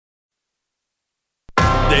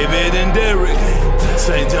David and Derek,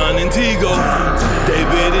 St. John and Tego.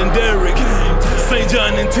 David and Derek, St.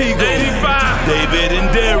 John and Tego. David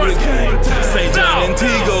and Derek, St. John and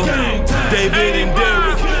Tego. David and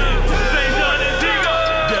Derek, St. John and Tego.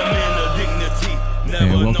 That man of dignity.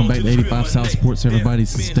 And welcome back to 85 South Sports, everybody.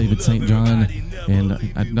 This is David St. John,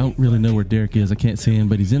 and I don't really know where Derek is. I can't see him,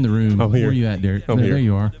 but he's in the room. I'm here. Where are you at, Derek? I'm here. There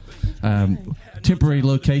you are. Temporary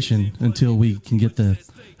location until we can get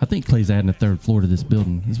I think Clay's adding a third floor to this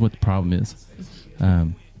building is what the problem is. I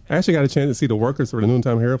actually got a chance to see the workers for the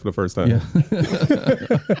Noontime Herald for the first time. Yeah.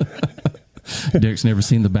 Derek's never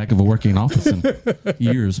seen the back of a working office in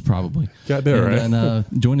years, probably. Got that right. And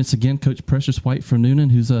join us again, Coach Precious White from Noonan,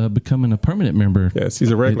 who's becoming a permanent member. Yes, he's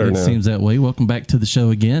a regular it now. Seems that way. Welcome back to the show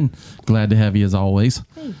again. Glad to have you as always.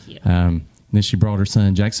 Thank you. Then she brought her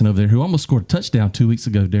son Jackson over there, who almost scored a touchdown 2 weeks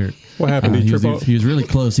ago, Derek. What happened? He was really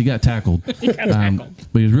close. He got tackled. But he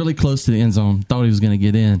was really close to the end zone. Thought he was going to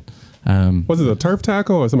get in. Was it a turf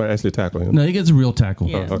tackle or somebody actually tackling him? No, he gets a real tackle.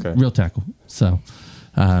 Yeah. Oh, okay. Real tackle. So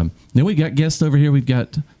then we got guests over here. We've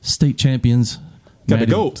got state champions. Got the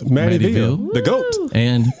GOAT, Maddie Veal. The GOAT.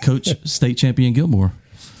 And Coach State Champion Gilmore.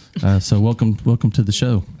 So welcome to the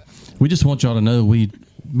show. We just want y'all to know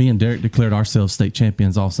me and Derek declared ourselves state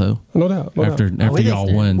champions also. No doubt. After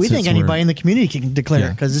y'all won. We think anybody in the community can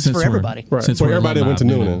declare because it's for everybody. Right. Since For we're everybody that went to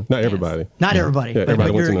alumni of Noonan. Not everybody. Not everybody. Yeah, but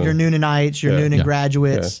everybody went to your Noonan. Noonanites, your Noonan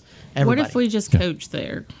graduates, everybody. What if we just coach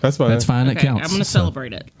there? That's fine. That's fine. It Okay, counts. I'm going to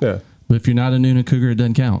celebrate it. Yeah. But if you're not a Noonan Cougar, it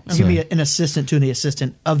doesn't count. I'm going to be an assistant to the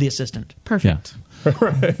assistant of the assistant. Perfect.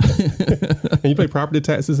 And you pay property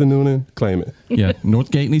taxes in Noonan, claim it. Yeah.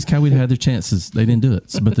 Northgate and East Coweta had their chances. They didn't do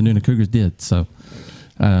it, but the Noonan Cougars did. So,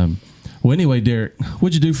 well, anyway, Derek,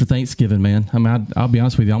 what'd you do for Thanksgiving, man? I mean, I'll be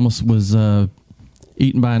honest with you. I almost was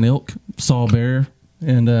eaten by an elk, saw a bear,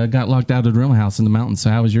 and got locked out of the rental house in the mountains. So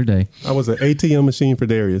how was your day? I was an ATM machine for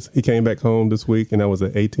Darius. He came back home this week, and I was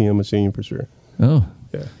an ATM machine for sure. Oh.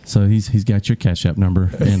 Yeah. So he's got your Cash App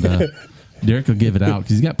number, and Derek will give it out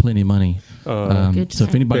because he's got plenty of money. So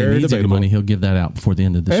if anybody Very needs any debatable. money, he'll give that out before the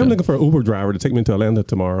end of the I show. am looking for an Uber driver to take me to Atlanta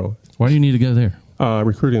tomorrow. Why do you need to go there?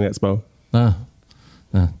 Recruiting expo.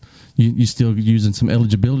 You still using some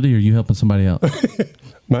eligibility, or are you helping somebody else?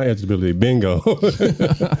 My eligibility, bingo.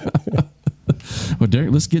 Well,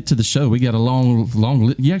 Derek, let's get to the show. We got a long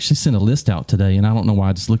list. You actually sent a list out today, and I don't know why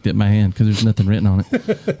I just looked at my hand because there's nothing written on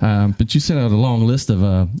it. But you sent out a long list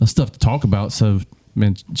of stuff to talk about. So,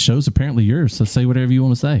 man, show's apparently yours. So say whatever you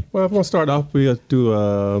want to say. Well, if we want to start off, we'll do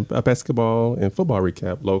a basketball and football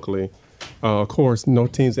recap locally. Of course, no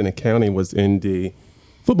teams in the county was in the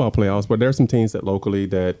football playoffs, but there are some teams that locally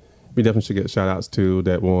that we definitely should get shout-outs to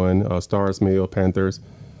that won. Stars Mill, Panthers.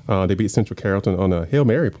 They beat Central Carrollton on a Hail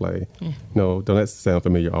Mary play. No, don't that sound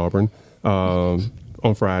familiar, Auburn, on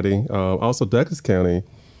Friday. Also, Douglas County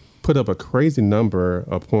put up a crazy number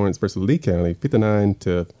of points versus Lee County,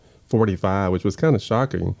 59-45, which was kind of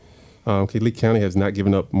shocking. Lee County has not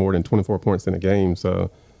given up more than 24 points in a game,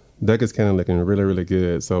 so Douglas County looking really, really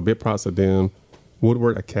good. So big props to them.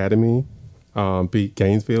 Woodward Academy beat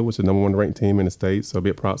Gainesville, which is the number one ranked team in the state, so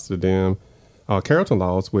big props to them. Carrollton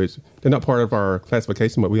lost, which they're not part of our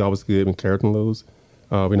classification, but we always good when Carrollton lose.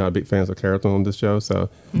 We're not big fans of Carrollton on this show, so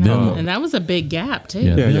and that was a big gap too.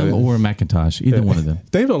 Yeah, them or McIntosh, either one of them.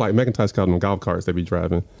 They don't like McIntosh calling them golf carts they be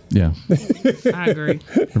driving. Yeah, I agree.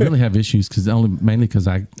 I really have issues mainly because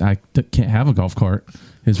I can't have a golf cart.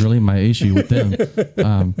 Is really my issue with them.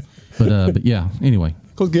 But yeah. Anyway,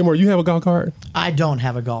 Coach Gilmore, you have a golf cart? I don't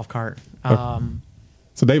have a golf cart.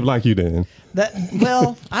 So Dave like you then?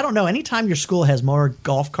 Well, I don't know. Anytime your school has more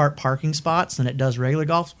golf cart parking spots than it does regular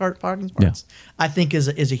golf cart parking spots, I think is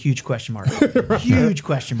a huge question mark. Huge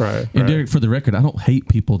question mark. Right. and Derek, for the record, I don't hate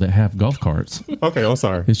people that have golf carts. Okay, I'm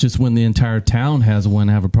sorry. It's just when the entire town has one,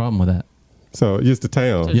 I have a problem with that. So just the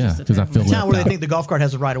town. It's Yeah, just the because I town. feel Town left where they out. think the golf cart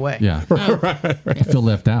has the right of way. Yeah, I feel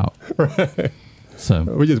left out. So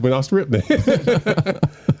We just went off script then.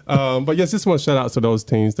 But yes, just want to shout out to those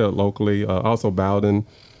teams that are locally. Also Bowden,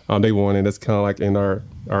 they won, and that's kind of like in our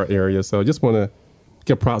area. So just want to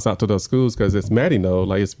give props out to those schools because as Maddie knows,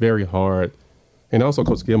 like it's very hard. And also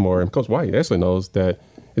Coach Gilmore and Coach White actually knows that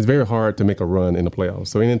it's very hard to make a run in the playoffs.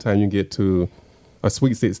 So anytime you get to a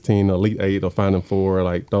Sweet 16, Elite 8, or Final Four,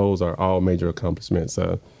 like those are all major accomplishments.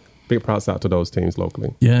 So big props out to those teams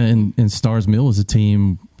locally. yeah, and Stars Mill is a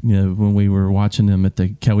team. You know, when we were watching them at the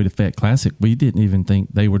Coweta Fat Classic, we didn't even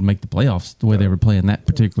think they would make the playoffs the way they were playing that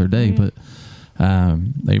particular day. But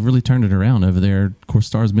they really turned it around over there. Of course,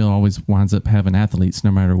 Stars Mill always winds up having athletes no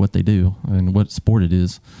matter what they do and what sport it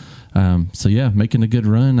is. So yeah, making a good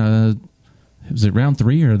run. Was it round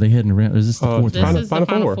 3 or are they heading around? Is this the fourth? This round? is the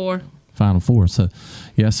Final Four. Final Four. So,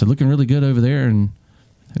 so looking really good over there. And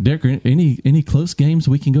Derek, any close games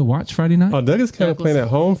we can go watch Friday night? Douglas County playing at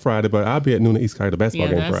home Friday, but I'll be at noon at East County, the basketball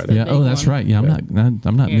game Friday. Yeah. Oh, that's right. Yeah, I'm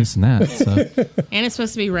not missing that. So. And it's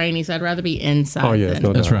supposed to be rainy, so I'd rather be inside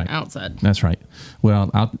than that's right. outside. That's right. Well,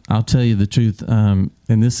 I'll tell you the truth, and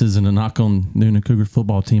this isn't a knock on Noonan Cougar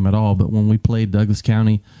football team at all, but when we played Douglas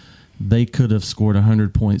County, they could have scored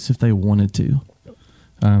 100 points if they wanted to.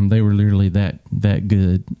 They were literally that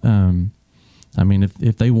good. I mean,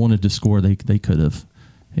 if they wanted to score, they could have.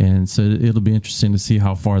 And so it'll be interesting to see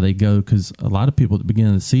how far they go, because a lot of people at the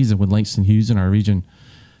beginning of the season with Langston Hughes in our region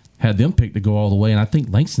had them picked to go all the way, and I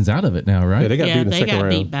think Langston's out of it now, right? Yeah, they got beat in the second round.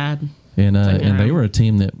 Beat bad. And they were a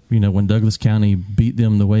team that, when Douglas County beat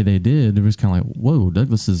them the way they did, it was kind of like, whoa,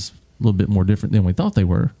 Douglas is a little bit more different than we thought they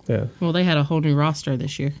were. Yeah. Well, they had a whole new roster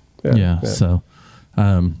this year. Yeah. So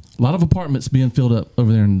a lot of apartments being filled up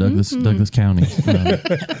over there in Douglas County.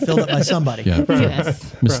 Filled up by somebody. Yeah.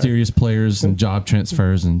 Yes. Mysterious players and job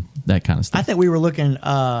transfers and that kind of stuff. I think we were looking,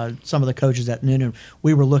 some of the coaches at Noonan,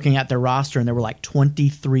 we were looking at their roster, and there were like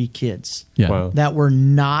 23 kids that were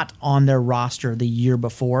not on their roster the year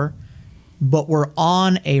before, but were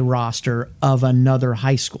on a roster of another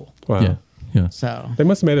high school. Wow. Yeah. So they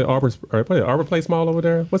must have made it Arbor Place Mall over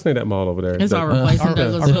there. What's the name of that mall over there? It's Arbor Place in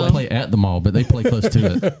Douglasville. They play at the mall, but they play close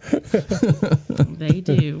to it. They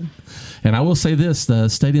do. And I will say this: the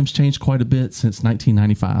stadium's changed quite a bit since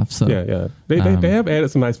 1995. So yeah. They have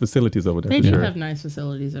added some nice facilities over there. They for do sure. have nice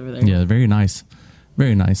facilities over there. Yeah, very nice,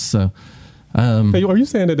 very nice. So. Hey, are you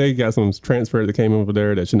saying that they got some transfer that came over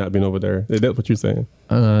there that should not been over there? Is that what you're saying?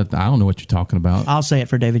 I don't know what you're talking about. I'll say it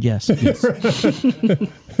for David, yes.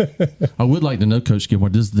 I would like to know, Coach Gilmore,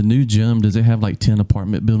 does the new gym, does it have like 10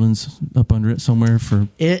 apartment buildings up under it somewhere?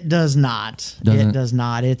 It does not. Doesn't? It does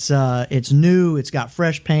not. It's new. It's got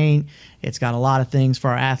fresh paint. It's got a lot of things for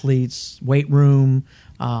our athletes, weight room,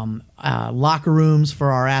 locker rooms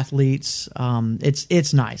for our athletes.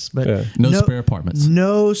 It's nice, but no spare apartments.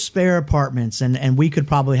 No spare apartments, and we could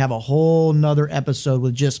probably have a whole nother episode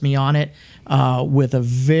with just me on it, with a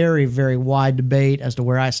very, very wide debate as to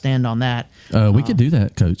where I stand on that. We could do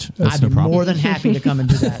that, Coach. That's I'd no be problem. more than happy to come and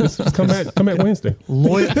do that. Just come back Wednesday.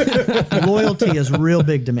 Loyalty is real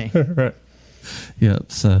big to me. Right. Yeah.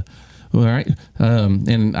 So, well, all right.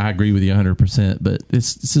 And I agree with you 100%. But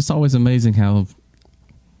it's just always amazing how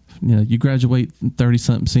you graduate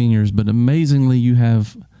 30-something seniors, but amazingly you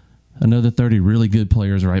have another 30 really good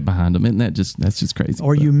players right behind them, and that's just crazy.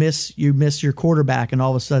 Or you miss your quarterback, and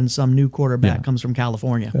all of a sudden some new quarterback comes from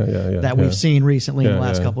California that we've seen recently in the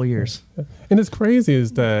last couple of years. And it's crazy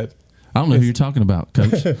is that I don't know who you're talking about,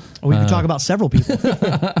 Coach. We can talk about several people.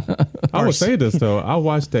 I would say this though. I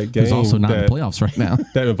watched that game. Who's also not in the playoffs right now.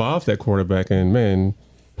 That involves that quarterback, and man,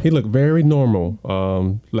 he looked very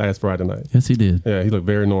normal last Friday night. Yes, he did. Yeah, he looked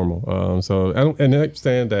very normal. So I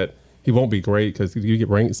understand that he won't be great because you get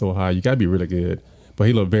ranked so high. You got to be really good. But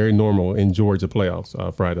he looked very normal in Georgia playoffs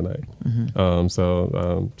Friday night.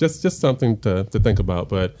 Mm-hmm. Just something to think about.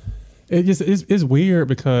 But it's weird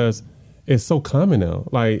because it's so common now.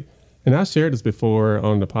 Like, and I shared this before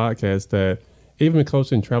on the podcast that even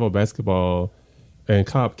coaching travel basketball in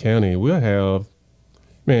Cobb County, we'll have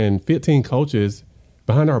 15 coaches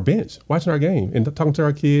behind our bench watching our game and talking to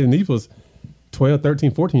our kids. And these was 12, 13,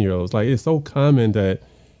 14-year-olds. Like, it's so common that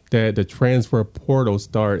the transfer portal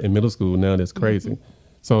start in middle school now. That's crazy. Mm-hmm.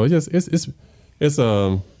 So it's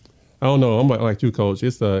I don't know. I'm like you, Coach.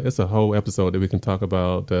 It's a whole episode that we can talk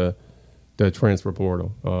about the transfer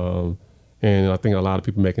portal. And I think a lot of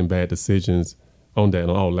people making bad decisions on that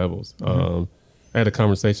on all levels. Mm-hmm. I had a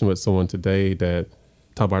conversation with someone today that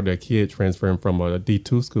talked about their kid transferring from a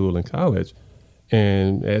D2 school in college.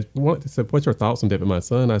 And they said, what's your thoughts on that with my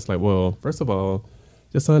son? I was like, well, first of all,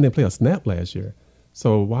 your son didn't play a snap last year.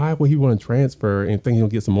 So why would he want to transfer and think he'll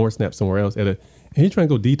get some more snaps somewhere else? And he's trying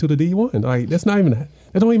to go D2 to D1. Like, that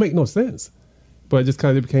don't even make no sense. But just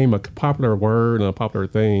because it became a popular word and a popular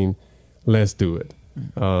thing, let's do it.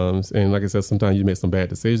 And like I said, sometimes you make some bad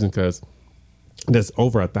decisions because there's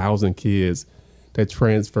over 1,000 kids that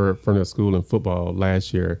transferred from their school in football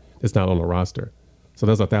last year that's not on the roster. So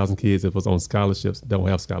there's 1,000 kids that was on scholarships, don't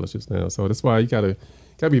have scholarships now. So that's why you gotta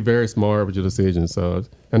be very smart with your decisions. So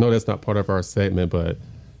I know that's not part of our segment, but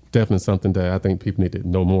definitely something that I think people need to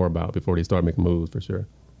know more about before they start making moves for sure.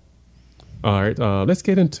 All right, let's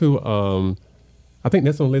get into. I think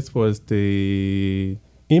next on the list was the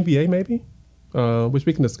NBA, maybe, which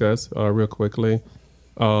we can discuss real quickly.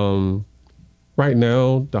 Right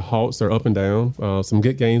now, the Hawks are up and down. Some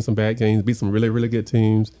good games, some bad games. Beat some really, really good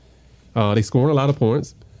teams. They scoring a lot of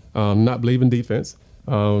points. Not believing defense.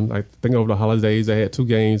 I think over the holidays they had 2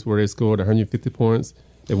 games where they scored 150 points.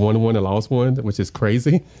 They won one and lost one, which is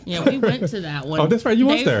crazy. Yeah, we went to that one. Oh, that's right. You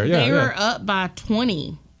was there. Yeah, they were up by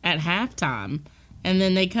 20 at halftime. And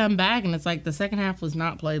then they come back, and it's like the second half was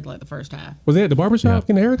not played like the first half. Was they at the barbershop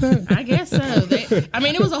getting a haircut? I guess so.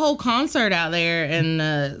 It was a whole concert out there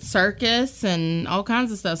and circus and all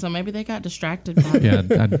kinds of stuff. So maybe they got distracted by it. Yeah,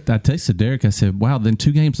 I texted Derek. I said, wow, then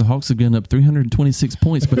 2 games the Hawks have gone up 326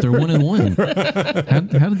 points, but they're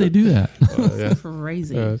 1-1. How did they do that? That's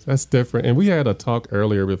crazy. That's different. And we had a talk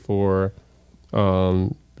earlier before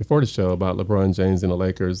the show about LeBron James and the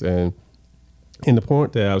Lakers. And the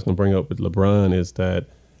point that I was going to bring up with LeBron is that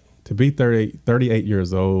to be 38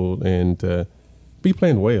 years old and to be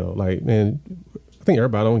playing well, like, man, I think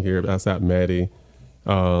everybody on here outside Maddie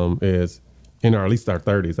is in at least our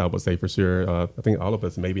 30s, I would say for sure. I think all of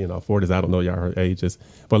us maybe in our 40s. I don't know y'all ages,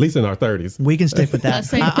 but at least in our 30s. We can stick with that.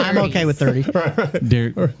 I'm okay with 30.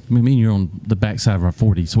 Derek, I mean, you're on the backside of our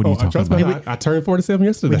 40s. What are you talking about? I turned 47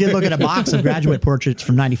 yesterday. We did look at a box of graduate portraits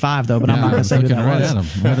from 95, though, but I'm not going to say who that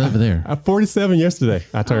was. Right over there. I'm 47 yesterday.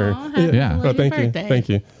 I turned. Thank you. Thank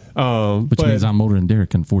you. Which means I'm older than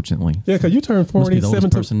Derek, unfortunately. Yeah, because you turned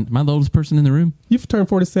 47. Am I the oldest person in the room? You turned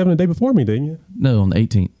 47 the day before me, didn't you? No, on the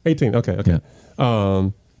 18th. 18th. Okay. Yeah.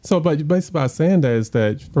 But basically by saying that is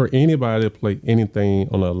that for anybody to play anything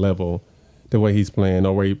on a level the way he's playing,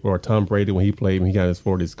 or Tom Brady when he played when he got his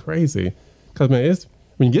 40s, is crazy. Because, man,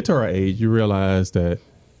 when you get to our age, you realize that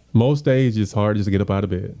most days it's hard just to get up out of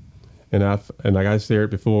bed. And like I shared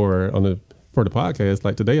before for the podcast,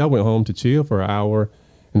 like today I went home to chill for an hour.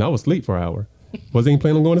 And I was asleep for an hour. Wasn't even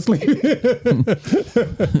planning on going to sleep.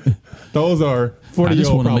 Those are 40-year-old problems, I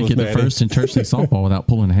just want to make it the first in church league softball without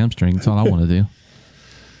pulling a hamstring. That's all I want to do.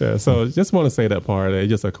 Yeah, so just want to say that part. It's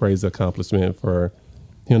just a crazy accomplishment for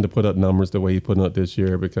him to put up numbers the way he's putting up this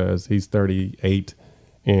year, because he's 38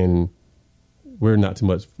 and we're not too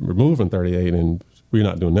much removed from 38 and we're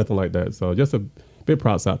not doing nothing like that. So just a big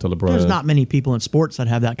props out to LeBron. There's not many people in sports that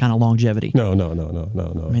have that kind of longevity. No. I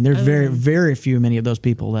mean, there's very, very few many of those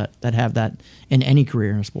people that have that in any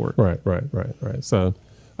career in a sport. Right. So,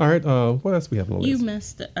 all right, what else we have on the list? You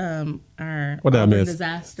missed our what did I miss?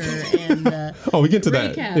 Disaster and we get to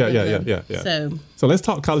that. Yeah. So let's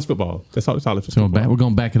talk college football. So we're going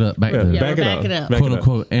to back it up. Back it up. Quote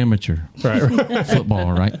unquote amateur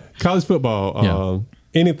football, right? College football.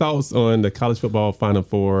 Any thoughts on the college football Final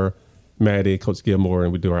Four? Maddie, Coach Gilmore,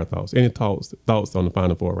 and we do our thoughts. Any thoughts on the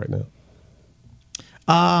Final Four right now?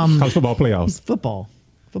 College football playoffs. Football.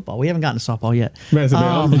 We haven't gotten to softball yet. Man,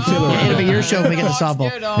 it'll be your show when we get to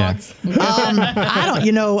softball. I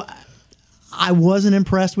don't. I wasn't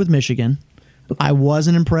impressed with Michigan. I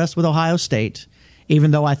wasn't impressed with Ohio State,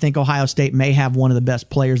 even though I think Ohio State may have one of the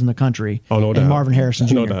best players in the country. Oh, no doubt. And Marvin Harrison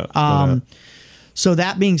Jr. No doubt. So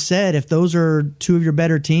that being said, if those are 2 of your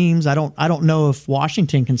better teams, I don't know if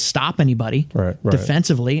Washington can stop anybody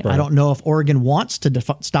defensively. Right. I don't know if Oregon wants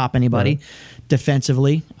to stop anybody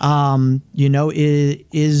defensively.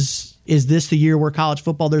 Is this the year where college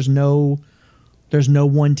football there's no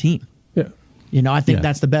one team? Yeah. I think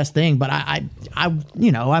that's the best thing. But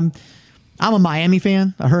I'm a Miami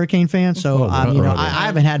fan, a Hurricane fan, so I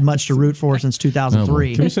haven't had much to root for since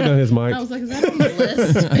 2003. Can you shut down his mic? I was like, is that on the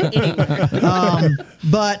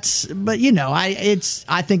But list?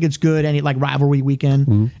 I think it's good. Any rivalry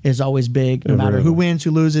weekend is always big, no matter who wins, who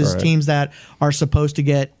loses. Right. Teams that are supposed to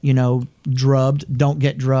get drubbed don't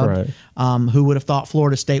get drubbed. Right. Who would have thought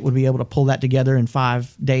Florida State would be able to pull that together in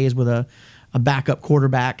 5 days with a backup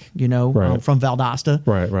quarterback, from Valdosta.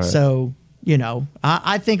 Right. So.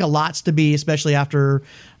 I think a lot's to be, especially after,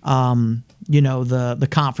 the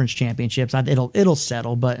conference championships. It'll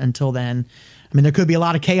settle, but until then, I mean, there could be a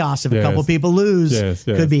lot of chaos if a couple people lose. Yes.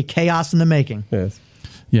 Could be chaos in the making. Yes.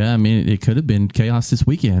 Yeah, I mean, it could have been chaos this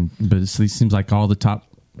weekend, but it seems like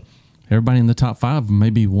everybody in the top 5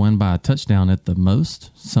 maybe won by a touchdown at the most,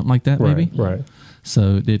 something like that, maybe. Right.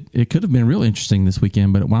 So it could have been real interesting this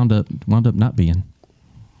weekend, but it wound up not being.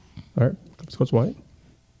 All right, Coach White.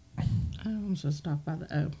 I'm supposed to talk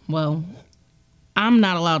about well, I'm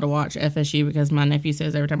not allowed to watch FSU because my nephew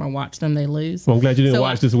says every time I watch them, they lose. Well, I'm glad you didn't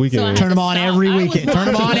watch this weekend. Turn them on every weekend.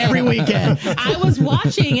 I was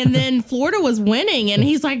watching, and then Florida was winning, and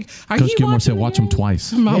he's like, "Are Coach you Gilmore watching?" said, "Watch them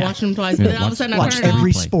twice." I'm not watching them twice, but then all of a sudden I turn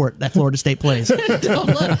every sport that Florida State plays.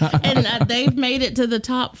 And they've made it to the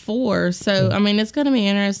top 4. So I mean, it's going to be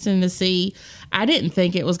interesting to see. I didn't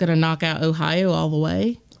think it was going to knock out Ohio all the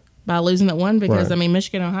way by losing that one because, I mean,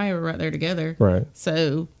 Michigan and Ohio were right there together. Right.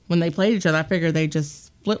 So when they played each other, I figured they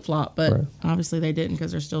just flip-flop, but obviously they didn't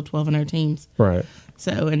because they're still 12-0 teams. Right.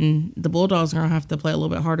 So, and the Bulldogs are going to have to play a little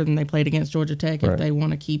bit harder than they played against Georgia Tech if they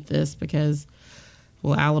want to keep this because,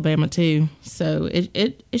 well, Alabama too. So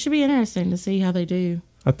it should be interesting to see how they do.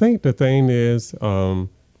 I think the thing is, and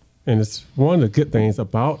it's one of the good things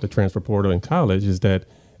about the transfer portal in college is that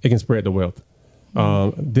it can spread the wealth.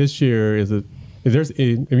 This year if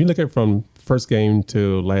you look at it from first game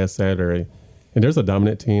to last Saturday, and there's a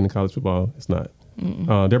dominant team in college football, it's not.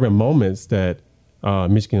 There have been moments that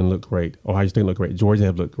Michigan looked great, Ohio State looked great, Georgia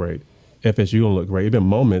have looked great, FSU looked great. There have been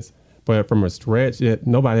moments, but from a stretch,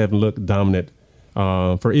 nobody have looked dominant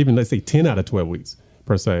for even, let's say, 10 out of 12 weeks,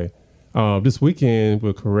 per se. This weekend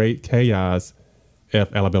will create chaos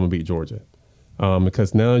if Alabama beat Georgia,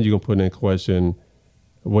 because now you're going to put in question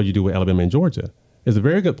what you do with Alabama and Georgia. There's a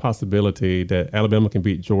very good possibility that Alabama can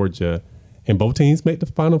beat Georgia and both teams make the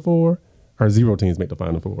Final Four or 0 teams make the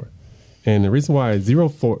Final Four. And the reason why 0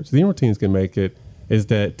 teams can make it is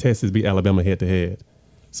that Texas beat Alabama head-to-head.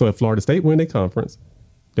 So if Florida State win their conference,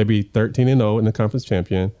 they'd be 13-0 in the conference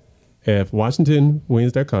champion. If Washington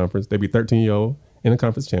wins their conference, they'd be 13-0 in the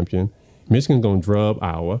conference champion. Michigan's going to drub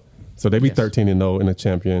Iowa, so they'd be 13-0 in the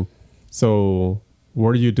champion. So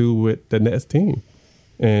what do you do with the next team?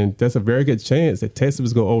 And that's a very good chance that Texas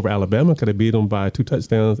was going to go over Alabama because they beat them by 2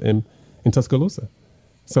 touchdowns in Tuscaloosa.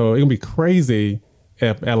 So it's going to be crazy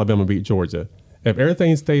if Alabama beat Georgia. If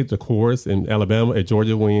everything stays the course and Alabama, if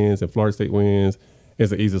Georgia wins and Florida State wins,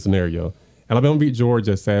 it's an easy scenario. Alabama beat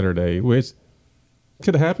Georgia Saturday, which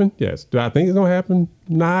could have happened, yes. Do I think it's going to happen?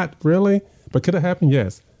 Not really, but could have happened,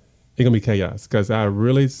 yes. It's going to be chaos because I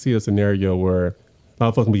really see a scenario where a lot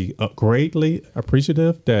of folks can be greatly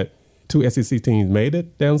appreciative that 2 SEC teams made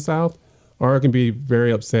it down south, or can be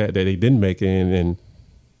very upset that they didn't make it and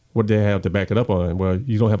what do they have to back it up on? Well,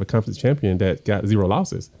 you don't have a conference champion that got 0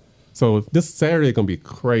 losses. So this Saturday is going to be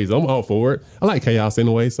crazy. I'm all for it. I like chaos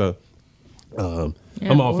anyway, so I'm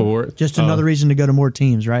all for it. Just another reason to go to more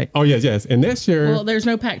teams, right? Oh, yes. And next year... Well, there's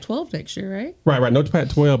no Pac-12 next year, right? Right. No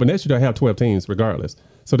Pac-12, but next year they'll have 12 teams regardless.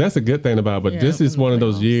 So that's a good thing about it. But this is one of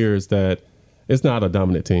those years that it's not a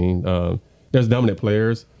dominant team. There's dominant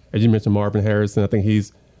players. As you mentioned, Marvin Harrison, I think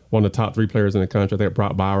he's one of the top 3 players in the country. I think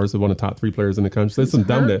Brock Bowers is one of the top 3 players in the country. So it's some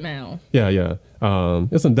dominant now. Yeah.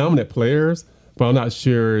 There's some dominant players, but I'm not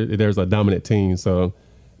sure if there's a dominant team. So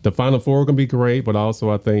the Final Four are going to be great, but also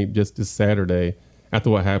I think just this Saturday, after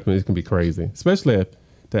what happened, it's going to be crazy, especially if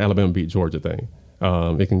the Alabama beat Georgia thing.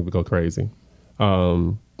 It can go crazy.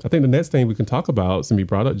 I think the next thing we can talk about, since we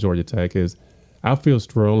brought up Georgia Tech, is I feel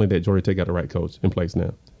strongly that Georgia Tech got the right coach in place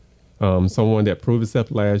now. Someone that proved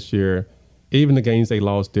itself last year. Even the games they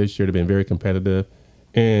lost this year, they've been very competitive.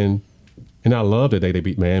 And I love the day they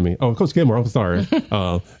beat Miami. Oh, Coach Gilmore, I'm sorry.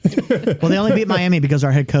 Well, they only beat Miami because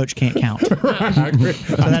our head coach can't count. Right, I agree.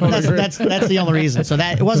 So that's the only reason. So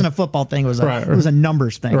that it wasn't a football thing. It was a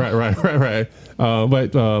numbers thing. Right.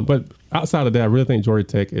 But outside of that, I really think Georgia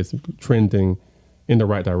Tech is trending in the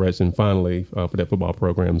right direction finally for that football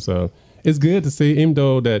program. So it's good to see, even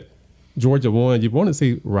though that Georgia won, you want to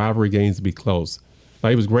see rivalry games be close.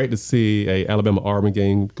 Like, it was great to see a Alabama-Auburn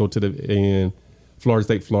game go to the end, Florida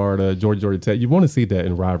State, Florida, Georgia Tech. You want to see that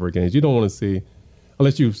in rivalry games. You don't want to see,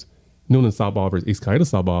 unless you've Noonan softball versus East Carolina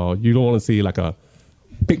softball, you don't want to see like a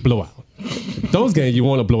big blowout. Those games you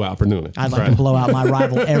want to blow out for Noonan. I'd like to blow out my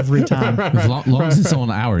rival every time. As long as it's on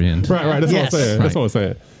our end. Right. That's what I'm saying. That's what I'm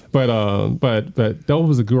saying. But those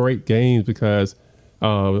was a great games because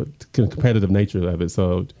the competitive nature of it.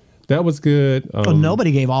 So that was good. Well,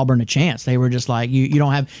 nobody gave Auburn a chance. They were just like, you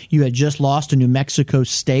had just lost to New Mexico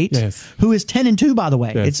State, who is 10-2, by the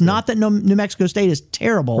way. It's not that New Mexico State is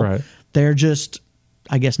terrible. Right. They're just,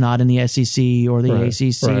 I guess, not in the SEC or the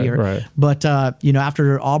ACC. But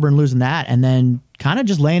after Auburn losing that and then kind of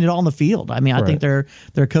just laying it all on the field. I mean, I think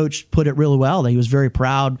their coach put it really well. He was very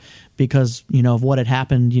proud because, of what had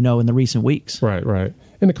happened, in the recent weeks. Right.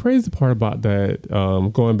 And the crazy part about that,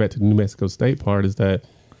 going back to the New Mexico State part, is that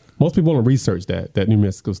most people want to research that New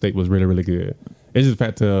Mexico State was really, really good. It's just the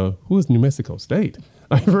fact who is New Mexico State?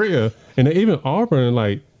 Like, for real. And even Auburn,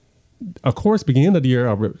 like, of course, beginning of the year,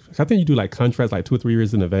 I think you do like contracts like 2 or 3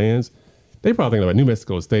 years in advance. They probably think about New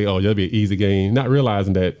Mexico State, that'll be an easy game, not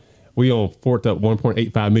realizing that we forked up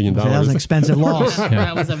 $1.85 million. That was an expensive loss.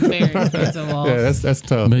 That was a very expensive loss. Yeah, that's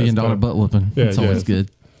tough. $1 million butt whooping. That's always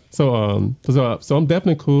good. So I'm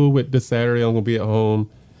definitely cool with this Saturday. I'm going to be at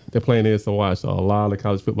home. They're playing this to watch a lot of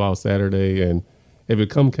college football Saturday. And if it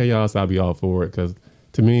comes chaos, I'll be all for it. Because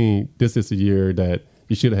to me, this is a year that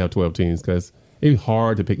you should have 12 teams because it's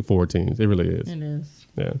hard to pick 4 teams. It really is. It is.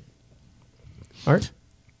 Yeah. All right.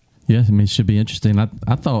 Yeah, it should be interesting.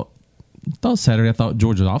 I thought thought Saturday, I thought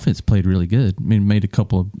Georgia's offense played really good. I mean, made a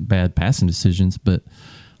couple of bad passing decisions, but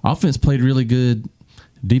offense played really good.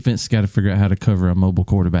 Defense got to figure out how to cover a mobile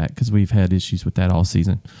quarterback because we've had issues with that all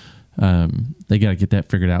season. They got to get that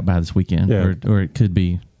figured out by this weekend, or it could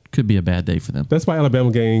be a bad day for them. That's why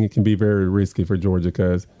Alabama game can be very risky for Georgia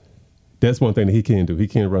because that's one thing that he can do. He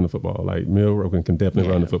can run the football. Like Milroe can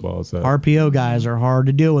definitely run the football. So RPO guys are hard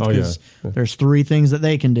to deal with because there's 3 things that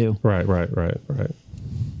they can do. Right. All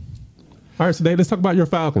right, so Dave, let's talk about your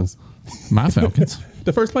Falcons. My Falcons.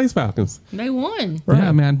 The first place Falcons. They won. Right. Yeah,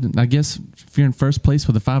 I mean, I guess if you're in first place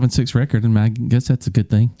with a 5-6 record, I guess that's a good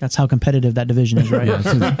thing. That's how competitive that division is, right?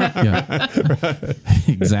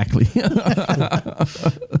 Exactly.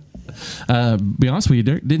 Be honest with you,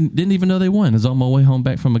 Derek, didn't even know they won. I was on my way home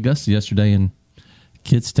back from Augusta yesterday, and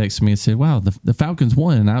kids texted me and said, "Wow, the Falcons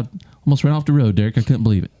won!" And I almost ran off the road, Derek. I couldn't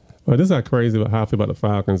believe it. Well, this is not crazy about how I feel about the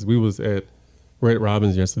Falcons. We was at Red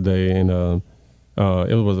Robin's yesterday, and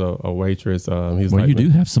it was a waitress. He's you do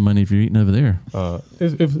have some money if you're eating over there.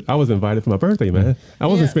 If I was invited for my birthday, man. I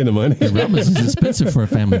wasn't spending money. Robin's is expensive for a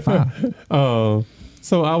family of 5.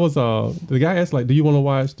 So I was. The guy asked, like, "Do you want to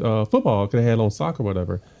watch football? Because they had on soccer or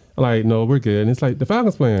whatever." I'm like, "No, we're good." And it's like the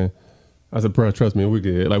Falcons playing. I said, "Bro, trust me, we're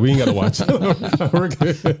good. Like, we ain't got to watch. We're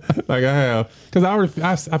good." Like I have,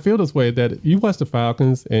 because I feel this way that if you watch the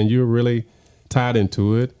Falcons and you're really tied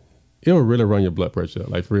into it, it will really run your blood pressure up,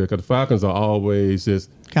 like for real. Because the Falcons are always just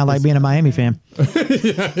kind of like being a Miami fan.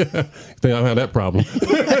 yeah. They don't have that problem.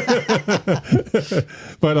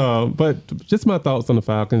 But just my thoughts on the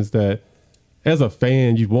Falcons. That as a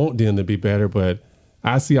fan, you want them to be better, but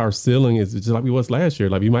I see our ceiling is just like we was last year.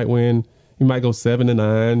 Like, you might win, you might go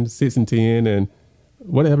 7-9, 6-10, and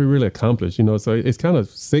what have we really accomplished? You know, so it's kind of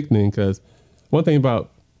sickening because one thing about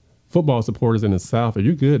football supporters in the South, if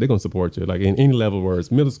you're good, they're gonna support you. Like in any level, where it's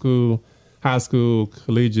middle school, high school,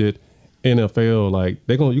 collegiate, NFL, like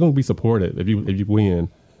you're gonna be supported if you win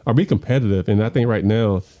or be competitive. And I think right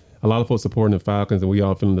now, a lot of folks supporting the Falcons, and we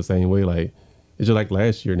all feeling the same way. Like, it's just like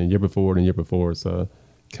last year and the year before and the year before. So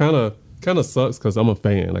kind of sucks because I'm a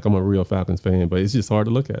fan. Like, I'm a real Falcons fan, but it's just hard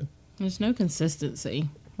to look at. There's no consistency.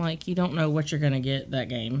 Like, you don't know what you're going to get that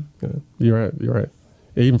game. Yeah, you're right.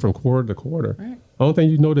 Even from quarter to quarter. Right. The only thing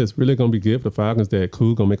you know that's really going to be good for the Falcons that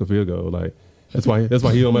Cool going to make a field goal. Like, that's why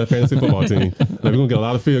he on my fantasy football team. Like, we're going to get a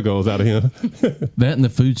lot of field goals out of him. That and the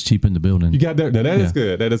food's cheap in the building. You got that? Now, that is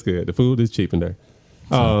good. That is good. The food is cheap in there.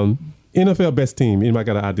 NFL best team. Anybody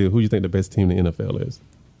got an idea who you think the best team in the NFL is?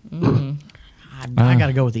 I got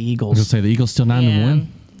to go with the Eagles. I was going to say the Eagles still 9-1.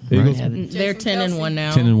 Eagles? Yeah, they're 10-1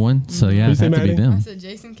 now. 10-1 So yeah, it had to be them. I said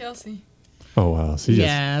Jason Kelce. Oh wow, she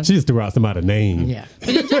just threw out somebody's name. Yeah.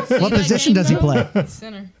 What position does he play?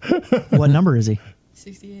 Center. What number is he?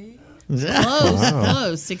 68.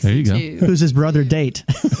 Close. 62. There you go. Who's his brother date?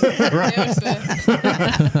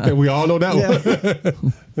 And we all know that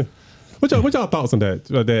one. What y'all thoughts on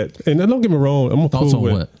that? And don't get me wrong, I'm thoughts cool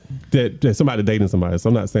on with that somebody dating somebody. So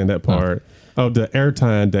I'm not saying that part of the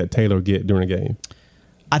airtime that Taylor get during the game.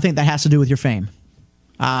 I think that has to do with your fame.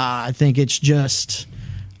 I think it's just,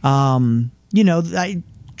 Travis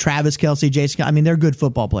Kelce, Jason. I mean, they're good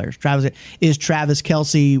football players. Is Travis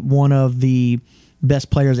Kelce one of the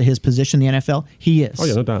best players at his position in the NFL? He is. Oh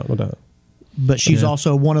yeah, no doubt. But she's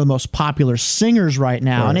also one of the most popular singers right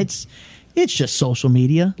now, and it's just social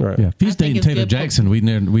media. Right. Yeah. If he's dating Taylor Jackson, we'd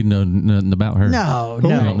know nothing about her. No. We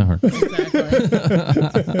don't know her.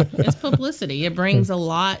 Exactly. It's publicity. It brings a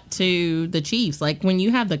lot to the Chiefs. Like, when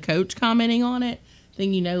you have the coach commenting on it,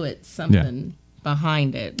 then you know it's something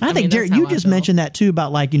behind it. I think, Derek, you just mentioned that too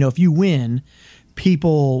about, like, if you win,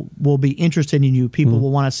 people will be interested in you. People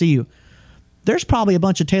will want to see you. There's probably a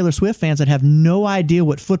bunch of Taylor Swift fans that have no idea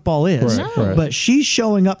what football is, but she's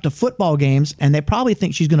showing up to football games, and they probably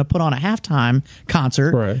think she's going to put on a halftime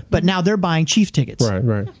concert. But now they're buying Chiefs tickets.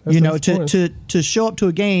 Right. To show up to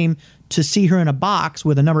a game to see her in a box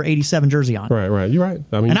with a number 87 jersey on. Right. You're right.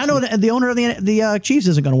 I mean, and I know that the owner of the Chiefs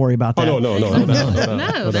isn't going to worry about that. Oh no.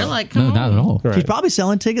 No, they're like, come on. Not at all. She's probably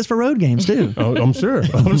selling tickets for road games too. I'm sure.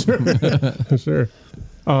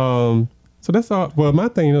 So that's all. Well, my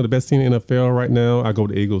thing, the best team in the NFL right now, I go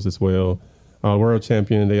to Eagles as well. World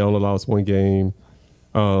champion. They only lost one game.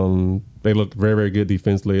 They look very, very good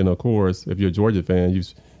defensively. And of course, if you're a Georgia fan, you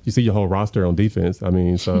see your whole roster on defense. I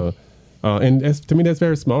mean, so, and to me, that's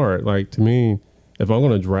very smart. Like, to me, if I'm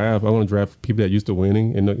going to draft, people that used to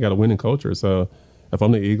winning and got a winning culture. So if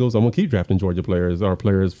I'm the Eagles, I'm going to keep drafting Georgia players or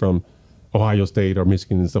players from Ohio State or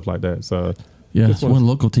Michigan and stuff like that. So, yeah, it's one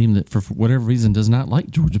local team that, for whatever reason, does not like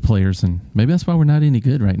Georgia players, and maybe that's why we're not any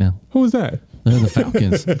good right now. Who is that? They're the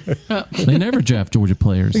Falcons. They never draft Georgia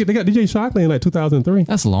players. They got DJ Shockley in like 2003.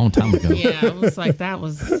 That's a long time ago. Yeah, it was like that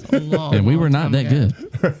was a long. And we were not that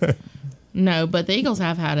good. No, but the Eagles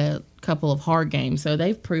have had a couple of hard games, so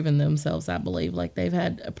they've proven themselves. I believe, like they've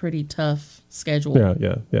had a pretty tough schedule.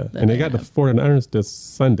 Yeah. And they got the 49ers this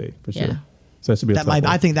Sunday for sure. Yeah. So that should be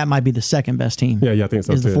I think that might be the second best team. Yeah, I think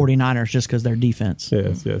so is too. the 49ers just because their defense.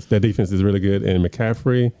 Yes. Their defense is really good. And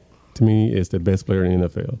McCaffrey, to me, is the best player in the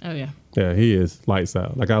NFL. Oh, yeah. Yeah, he is lights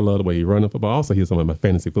out. Like, I love the way he runs the football. Also, he's on my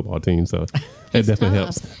fantasy football team, so it definitely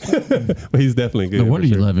helps. But he's definitely good. No wonder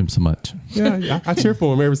you love him so much. Yeah, I cheer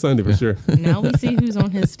for him every Sunday for sure. Now we see who's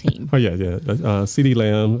on his team. Oh, yeah. CeeDee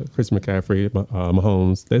Lamb, Christian McCaffrey,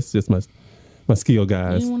 Mahomes. That's just my skill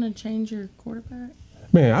guys. Do you want to change your quarterback?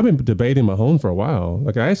 Man, I've been debating Mahomes for a while.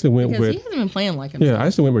 Like, I actually went because with... he hasn't been playing like himself. Yeah, I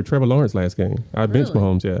actually went with Trevor Lawrence last game. I benched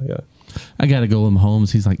Mahomes, yeah. I got to go with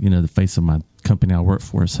Mahomes. He's like, the face of my company I work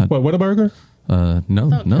for. So what, Whataburger? No.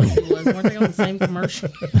 Weren't they on the same commercial?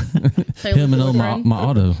 Him and my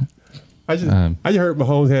auto. I just heard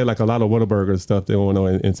Mahomes had like a lot of Whataburger stuff going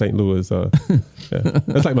on in St. Louis.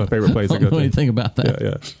 That's like my favorite place to go to. What do you think about that?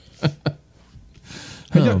 Yeah.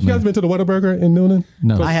 Have you guys been to the Whataburger in Noonan?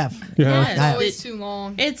 No. I have. Yeah. It's always too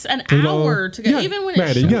long. It's an hour to go. Yeah. Even when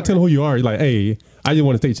Maddie, it's you got to tell them who you are. You're like, hey, I just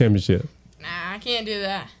won a state championship. Nah, I can't do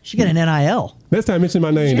that. She got an NIL. Next time mention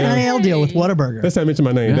my name. An NIL deal with Whataburger. Next time mention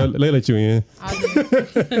my name. Yeah. They'll let you in.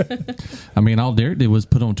 I mean, all Derek did was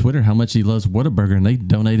put on Twitter how much he loves Whataburger, and they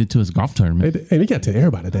donated to his golf tournament. Hey, we got to tell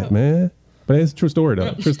everybody that, man. But it's a true story,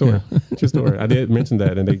 though. True story. True story. I did mention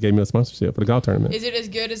that, and they gave me a sponsorship for the golf tournament. Is it as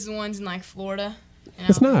good as the ones in like Florida?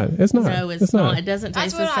 It's not. No, it's not. It doesn't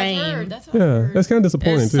taste the same. I've heard. That's what I've heard. That's kind of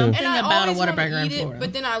disappointing, There's too. something And I about a always wanna Whataburger in eat it, Florida.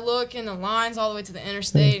 but then I look and the lines all the way to the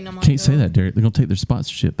interstate, and I'm like, Can't say that, Derek. They're going to take their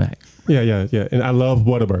sponsorship back. Yeah. And I love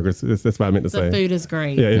Whataburgers. That's what I meant to say. The food is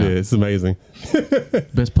great. Yeah, it is. It's amazing.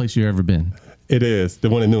 Best place you've ever been. It is. The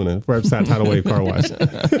one in Noonan, right beside Tidal Wave Car Wash.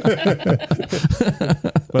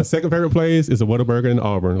 My second favorite place is a Whataburger in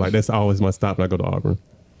Auburn. Like, that's always my stop when I go to Auburn.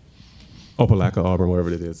 Opelika, Auburn, wherever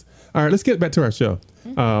it is. All right, let's get back to our show.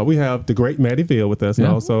 We have the great Maddie Veal with us, and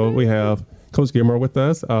also we have Coach Gilmore with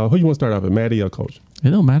us. Who you want to start off with, Maddie or Coach? It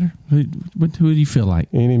don't matter. Who do you feel like?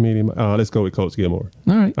 Any, medium. Let's go with Coach Gilmore.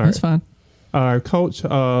 All right, that's fine. All right, Coach,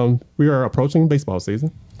 we are approaching baseball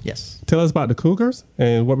season. Yes. Tell us about the Cougars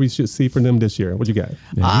and what we should see from them this year. What you got?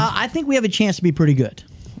 I think we have a chance to be pretty good.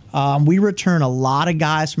 We return a lot of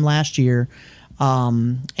guys from last year,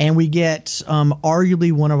 and we get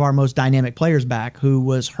arguably one of our most dynamic players back who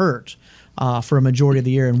was hurt for a majority of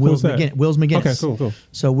the year, and Wills McGinnis. Okay, cool.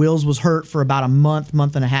 So Wills was hurt for about a month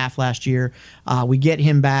and a half last year. We get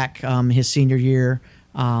him back his senior year.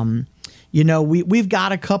 We've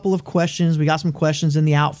got a couple of questions. We got some questions in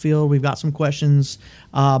the outfield. We've got some questions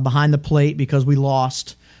behind the plate because we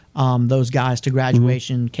lost those guys to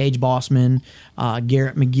graduation. Cage Bossman,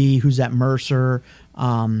 Garrett McGee, who's at Mercer.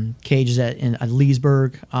 Cage is at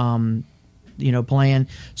Leesburg, playing.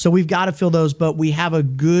 So we've got to fill those, but we have a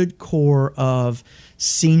good core of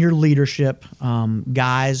senior leadership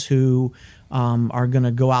guys who are going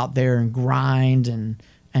to go out there and grind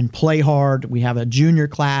and play hard. We have a junior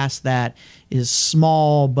class that is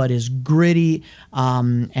small but is gritty,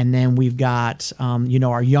 and then we've got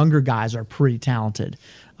our younger guys are pretty talented.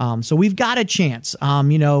 So we've got a chance.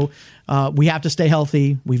 We have to stay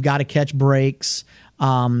healthy. We've got to catch breaks.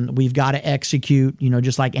 We've got to execute,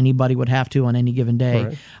 just like anybody would have to on any given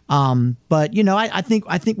day. Right. But I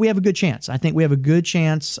think we have a good chance. I think we have a good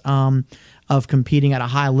chance of competing at a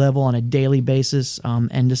high level on a daily basis,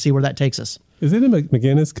 and to see where that takes us. Is it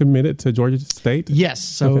McGinnis committed to Georgia State? Yes.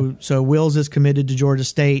 So Wills is committed to Georgia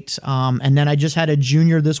State. And then I just had a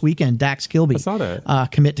junior this weekend, Dax Kilby. I saw that.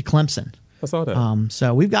 Commit to Clemson. I saw that.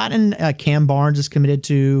 So we've gotten Cam Barnes is committed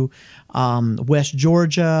to West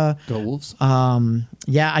Georgia. Go Wolves.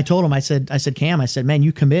 Yeah, I told him, I said, Cam, man,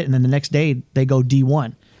 you commit, and then the next day they go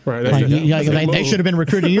D1. Right. They should have been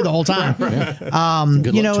recruiting you the whole time. And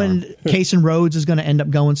Kason Rhodes is going to end up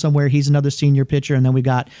going somewhere. He's another senior pitcher. And then we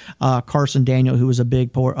got Carson Daniel, who was a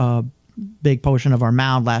big portion of our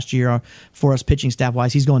mound last year for us pitching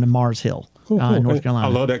staff-wise. He's going to Mars Hill in North Carolina. I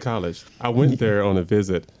love that college. I went there on a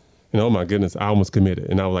visit. Oh, my goodness, I almost committed.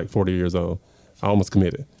 And I was like 40 years old. I almost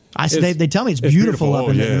committed. They tell me it's beautiful up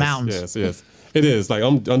in the mountains. Yes. It is. Like,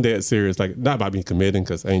 I'm dead serious. Like, not about me committing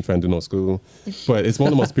because I ain't trying to do no school. But it's one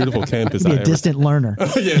of the most beautiful campuses I've ever. Be a distant learner.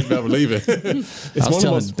 Yes, I believe it. I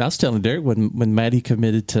was telling Derek when Maddie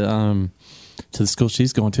committed to the school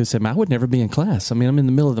she's going to, I said, man, I would never be in class. I mean, I'm in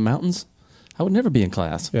the middle of the mountains. I would never be in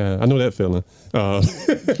class. Yeah, I know that feeling.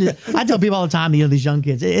 Yeah, I tell people all the time, these young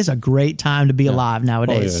kids, it's a great time to be alive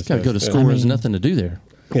nowadays. Yes, Got to go to school. There's nothing to do there.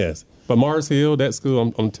 Yes. But Mars Hill, that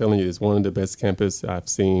school, I'm telling you, is one of the best campus I've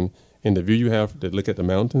seen. In the view you have to look at the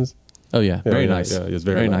mountains. Oh, yeah. Very nice. Yeah, it's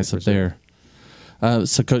very nice up there.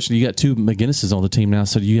 So, Coach, you got two McGinnises on the team now.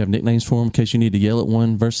 So, do you have nicknames for them in case you need to yell at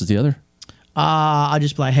one versus the other? I'll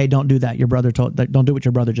just be like, hey, don't do that. Your brother don't do what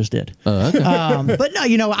your brother just did. Okay. But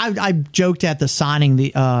no, I joked at the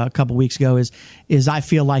signing a couple weeks ago is I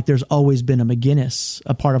feel like there's always been a McGinnis,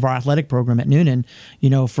 a part of our athletic program at Noonan,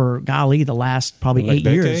 for golly, the last probably 8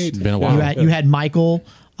 years. It's been a while. You had Michael,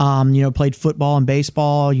 played football and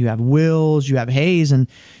baseball. You have Wills, you have Hayes. And,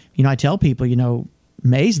 I tell people,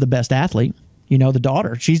 May's the best athlete. The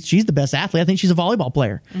daughter, she's the best athlete. I think she's a volleyball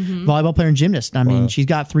player, volleyball player and gymnast. I mean, she's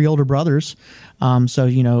got 3 older brothers.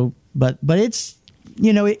 So, but it's,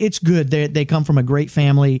 it's good. They come from a great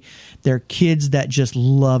family. They're kids that just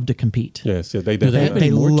love to compete. Yes, do they have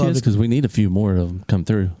any more kids? Because we need a few more of them come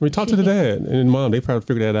through. We talked to the dad and mom. They probably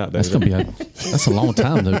figured that out. That's going to be that's a long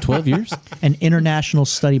time, though. 12 years? An international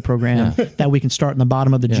study program that we can start in the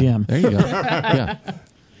bottom of the gym. There you go.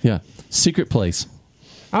 Yeah. Secret place.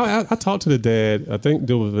 I talked to the dad. I think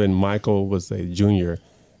when Michael was a junior,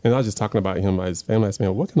 and I was just talking about him, his family. I said,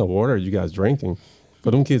 man, what kind of water are you guys drinking? For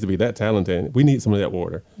them kids to be that talented, we need some of that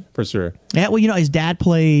water, for sure. Yeah, well, his dad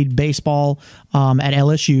played baseball at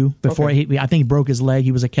LSU before I think he broke his leg.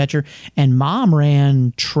 He was a catcher. And Mom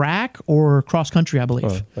ran track or cross country, I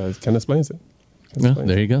believe. That kind of explains it.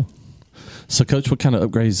 There you go. So, Coach, what kind of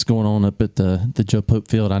upgrades is going on up at the Joe Pope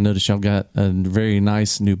Field? I noticed y'all got a very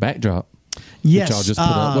nice new backdrop. Yes. Y'all just put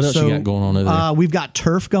up. What else you got going on over there? We've got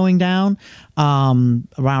turf going down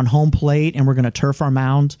around home plate, and we're going to turf our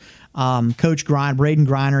mound. Coach Braden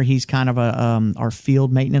Griner, he's kind of our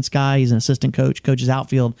field maintenance guy. He's an assistant coach, coaches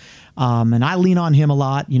outfield. And I lean on him a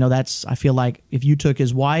lot. I feel like if you took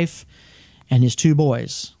his wife and his 2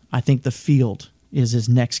 boys, I think the field is his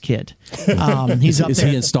next kid. Is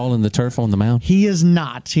he installing the turf on the mound? He is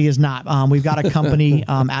not. We've got a company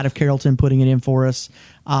out of Carrollton putting it in for us.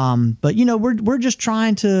 But we're just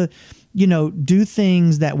trying to, do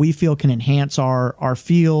things that we feel can enhance our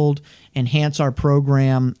field, enhance our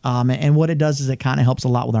program. And what it does is it kind of helps a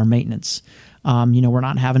lot with our maintenance. We're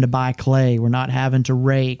not having to buy clay. We're not having to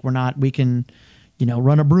rake. We can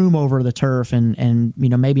run a broom over the turf and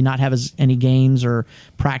maybe not have any games or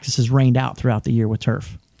practices rained out throughout the year with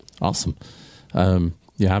turf. Awesome. I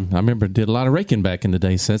remember did a lot of raking back in the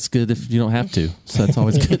day, so that's good if you don't have to. So that's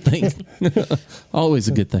always a good thing. Always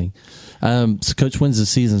a good thing. So, Coach, when's the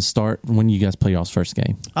season start? When you guys play y'all's first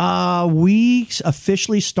game? We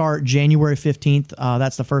officially start January 15th.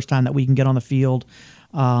 That's the first time that we can get on the field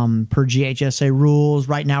per GHSA rules.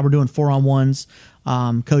 Right now we're doing 4-on-1s.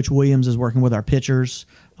 Coach Williams is working with our pitchers.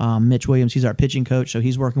 Mitch Williams, he's our pitching coach, so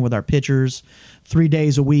he's working with our pitchers 3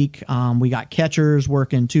 days a week. We got catchers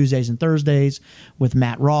working Tuesdays and Thursdays with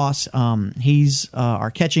Matt Ross. He's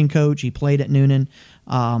our catching coach. He played at Noonan.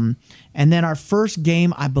 And then our first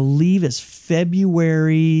game, I believe, is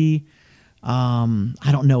February. I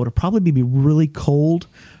don't know. It'll probably be really cold,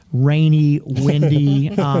 rainy, windy.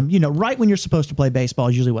 Right when you're supposed to play baseball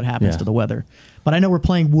is usually what happens to the weather. But I know we're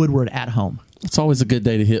playing Woodward at home. It's always a good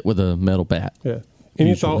day to hit with a metal bat. Yeah.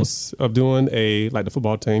 Any thoughts of doing like the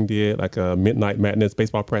football team did, like a midnight madness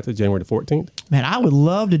baseball practice January the 14th? Man, I would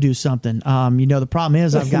love to do something. The problem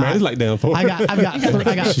is I've got Maddie's like down for it. I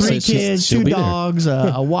got 3 kids, 2 dogs,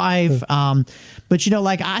 a wife. But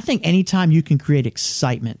I think anytime you can create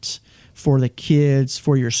excitement for the kids,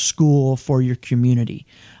 for your school, for your community,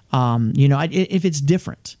 if it's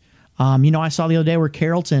different. I saw the other day where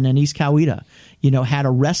Carrollton and East Coweta, had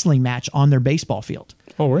a wrestling match on their baseball field.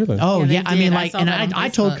 Oh, really? Oh, yeah. I mean, I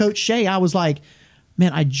told Coach Shea, I was like,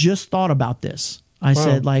 man, I just thought about this. I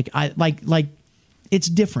said, it's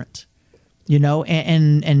different,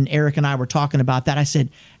 and Eric and I were talking about that. I said,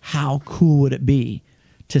 how cool would it be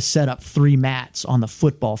to set up 3 mats on the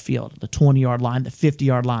football field, the 20-yard line, the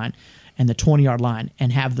 50-yard line, and the 20-yard line,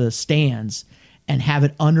 and have the stands and have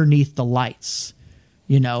it underneath the lights,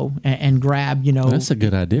 and grab, that's a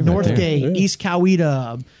good idea. Northgate, right East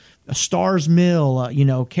Coweta, Stars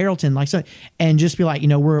Mill, Carrollton, and just be like,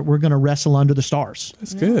 we're going to wrestle under the stars.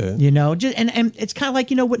 That's good. And it's kind of like,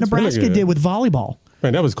 what Nebraska did with volleyball.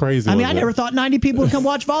 Man, that was crazy. I mean, I never thought 90 people would come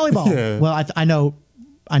watch volleyball. Yeah. Well, I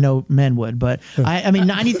know men would, but I mean,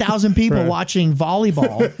 90,000 people watching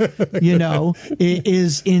volleyball, it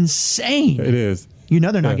is insane. It is. They're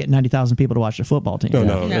not getting 90,000 people to watch the football team.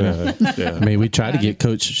 No. Yeah. I mean, we tried to get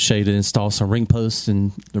Coach Shea to install some ring posts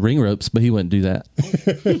and the ring ropes, but he wouldn't do that.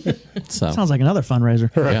 So sounds like another fundraiser.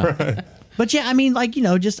 Yeah. But yeah, I mean, like,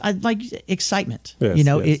 just I like excitement.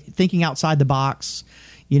 Yes, thinking outside the box.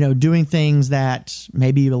 Doing things that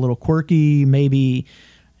maybe a little quirky, maybe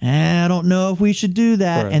I don't know if we should do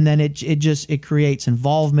that. Right. And then it creates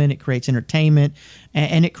involvement, it creates entertainment,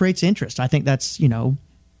 and it creates interest. I think that's,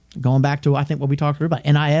 going back to, I think, what we talked about,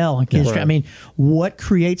 NIL and kids. Right. I mean, what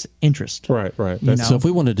creates interest? Right. So if we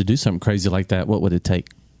wanted to do something crazy like that, what would it take?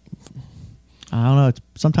 I don't know.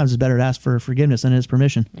 Sometimes it's better to ask for forgiveness than it is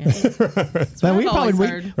permission. Yeah. But we probably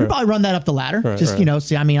run that up the ladder. Right.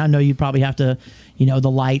 See, I mean, I know you'd probably have to,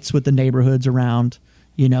 the lights with the neighborhoods around,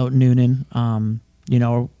 Noonan,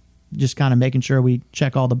 just kind of making sure we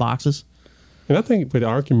check all the boxes. And I think with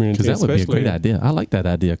our community, because that would be a great idea. I like that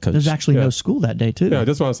idea, Coach. There's actually no school that day too. Yeah,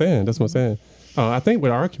 that's what I'm saying. I think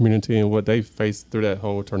with our community and what they faced through that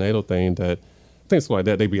whole tornado thing, that I think something like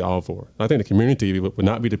that they'd be all for. I think the community would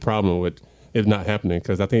not be the problem with it not happening,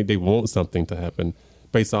 because I think they want something to happen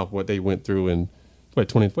based off what they went through in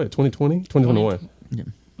 2020, 2021. Yeah.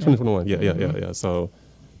 2021. Yeah. So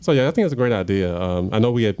yeah, I think it's a great idea. I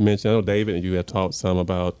know we had mentioned, I know David and you had talked some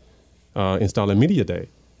about installing Media Day.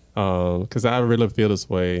 Because I really feel this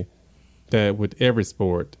way, that with every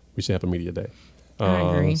sport, we should have a Media Day. I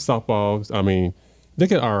agree. Softball, I mean,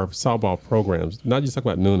 look at our softball programs. Not just talk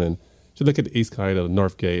about Noonan. Just look at the East Kite or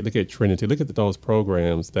Northgate. Look at Trinity. Look at those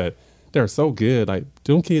programs that they're so good. Like,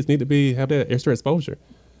 them kids need to have that extra exposure.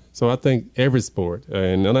 So I think every sport,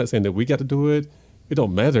 and I'm not saying that we got to do it. It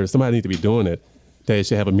don't matter. Somebody needs to be doing it. They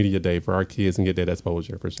should have a Media Day for our kids and get that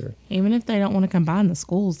exposure for sure. Even if they don't want to combine the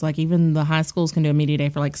schools, like even the high schools can do a Media Day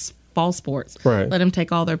for like fall sports. Right. Let them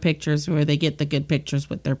take all their pictures where they get the good pictures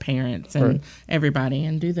with their parents and everybody,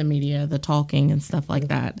 and do the media, the talking and stuff like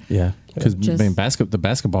that. Yeah, because the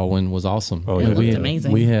basketball one was awesome. Oh, yeah. It was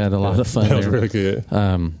amazing. We had a lot of fun there. That was really good.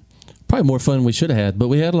 Probably more fun we should have had, but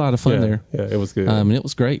we had a lot of fun there. Yeah, it was good. And it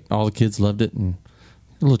was great. All the kids loved it, and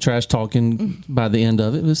a little trash talking by the end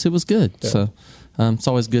of it. It was good. Yeah. So it's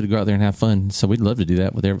always good to go out there and have fun. So we'd love to do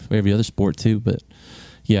that with every other sport too. But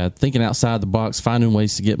yeah, thinking outside the box, finding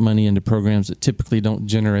ways to get money into programs that typically don't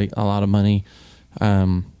generate a lot of money. I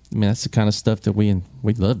mean, that's the kind of stuff that we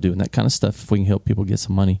love doing, that kind of stuff, if we can help people get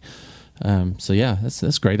some money. So yeah, that's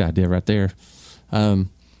a great idea right there.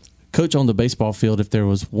 Coach, on the baseball field, if there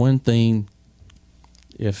was one thing,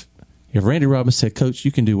 if Randy Robbins said, Coach,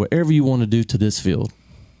 you can do whatever you want to do to this field,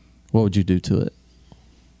 what would you do to it?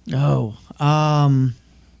 God,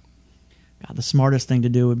 the smartest thing to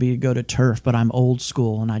do would be to go to turf, but I'm old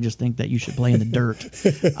school, and I just think that you should play in the dirt.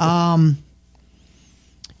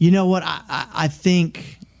 You know what? I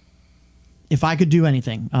think if I could do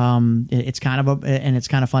anything, it's kind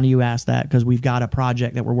of funny you asked that, because we've got a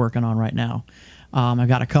project that we're working on right now. I've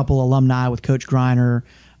got a couple alumni with Coach Griner,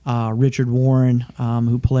 Richard Warren,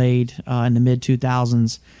 who played in the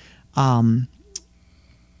mid-2000s.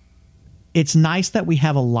 It's nice that we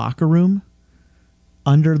have a locker room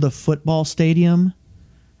under the football stadium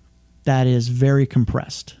that is very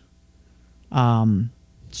compressed. So,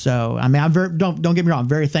 I mean, don't get me wrong, I'm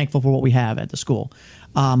very thankful for what we have at the school.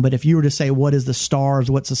 But if you were to say, what is the stars,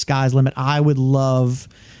 what's the sky's limit, I would love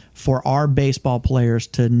for our baseball players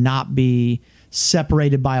to not be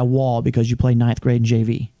separated by a wall because you play ninth grade and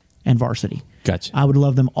JV and varsity. Gotcha. I would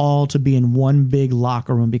love them all to be in one big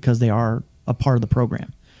locker room because they are a part of the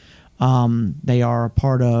program. They are a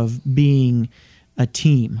part of being a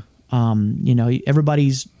team.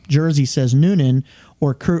 Everybody's jersey says Noonan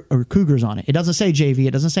or Cougars on it. It doesn't say JV.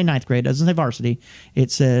 It doesn't say ninth grade. It doesn't say varsity.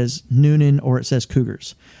 It says Noonan or it says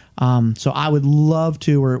Cougars. So I would love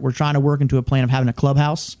to. We're trying to work into a plan of having a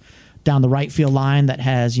clubhouse down the right field line that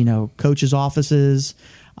has, coaches' offices,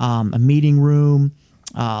 a meeting room,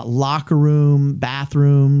 locker room,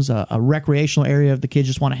 bathrooms, a recreational area if the kids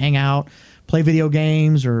just want to hang out, play video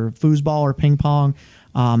games or foosball or ping pong.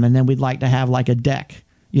 And then we'd like to have like a deck,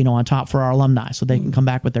 on top for our alumni so they can come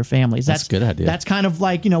back with their families. That's a good idea. That's kind of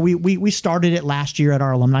like, we started it last year at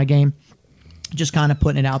our alumni game, just kind of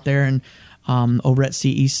putting it out there. And over at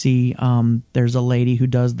CEC, there's a lady who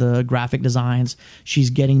does the graphic designs. She's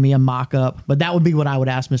getting me a mock-up. But that would be what I would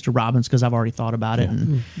ask Mr. Robbins, because I've already thought about it.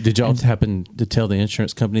 And, did y'all happen to tell the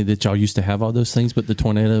insurance company that y'all used to have all those things, but the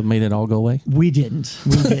tornado made it all go away? We didn't.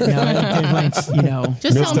 No,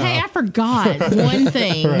 just tell them, hey, I forgot one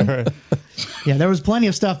thing. Right. Yeah, there was plenty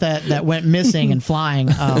of stuff that went missing and flying,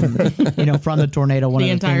 from the tornado. The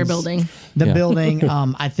entire building. The building.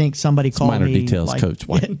 I think somebody called me. Minor details, Coach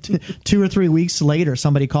White. 2 or 3 weeks later,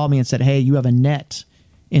 somebody called me and said, "Hey, you have a net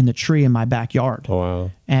in the tree in my backyard." Oh,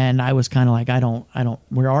 wow. And I was kind of like, I don't.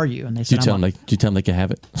 Where are you? And they said, Did you tell them they could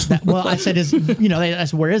have it? Well, I said, I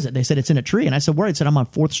said, where is it? They said it's in a tree, and I said, where? They said, I'm on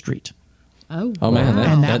 4th Street. Oh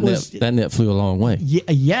man, that net flew a long way.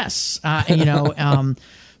 Yes,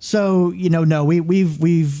 so no,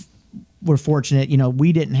 we're fortunate.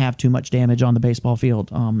 We didn't have too much damage on the baseball field,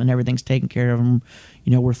 and everything's taken care of. And,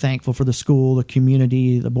 we're thankful for the school, the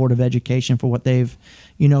community, the Board of Education for what they've,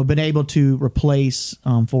 been able to replace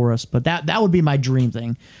for us. But that would be my dream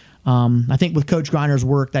thing. I think with Coach Greiner's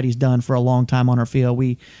work that he's done for a long time on our field,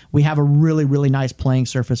 we have a really, really nice playing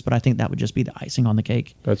surface. But I think that would just be the icing on the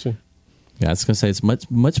cake. Gotcha. Yeah, I was going to say it's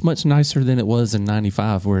much nicer than it was in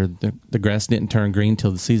 '95, where the grass didn't turn green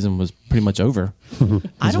till the season was pretty much over.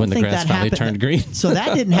 I don't when the think grass that finally happened. turned green. So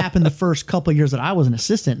that didn't happen the first couple of years that I was an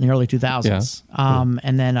assistant in the early 2000s. Yeah.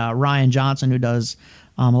 And then Ryan Johnson, who does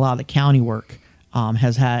a lot of the county work,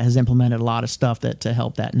 has implemented a lot of stuff to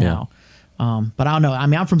help that now. Yeah. But I don't know. I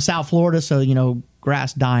mean, I'm from South Florida, so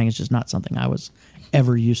grass dying is just not something I was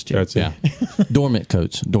ever used to. Gotcha. Yeah. Dormant,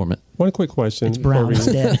 Coach. Dormant. One quick question. It's brown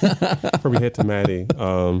instead. Before we head to Maddie,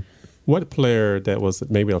 what player that was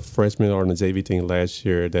maybe a freshman or on the JV team last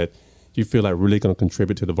year that you feel like really going to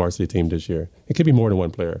contribute to the varsity team this year? It could be more than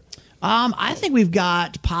one player. I think we've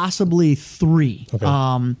got possibly 3.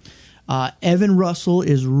 Okay. Evan Russell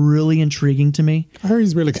is really intriguing to me. I heard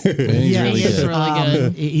he's really good. He is really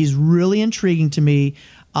good. He's really intriguing to me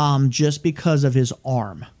just because of his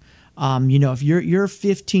arm. If you're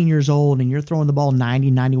 15 years old and you're throwing the ball 90,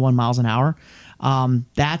 91 miles an hour,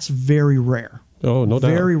 that's very rare. Oh, no doubt.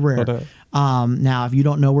 Very rare. No doubt. Now, if you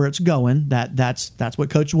don't know where it's going, that's what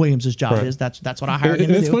Coach Williams' job is. That's what I hired him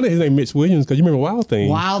to do. It's funny his name Mitch Williams because you remember Wild Thing.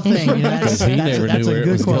 Wild Thing. That's a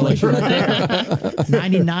good correlation right there.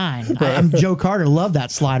 99. Right. Joe Carter loved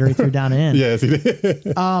that slider he threw down in. Yes, he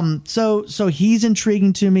did. So he's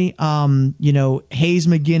intriguing to me. Hayes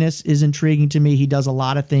McGinnis is intriguing to me. He does a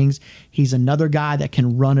lot of things. He's another guy that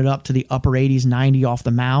can run it up to the upper 80s, 90 off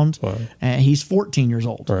the mound. Wow. And he's 14 years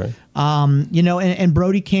old. Right. And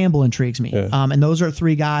Brody Campbell intrigues me. Yeah. And those are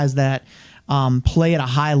 3 guys that play at a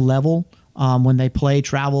high level when they play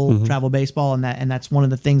travel baseball, and that's one of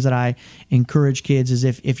the things that I encourage kids is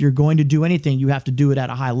if you're going to do anything, you have to do it at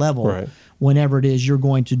a high level. Right. Whenever it is you're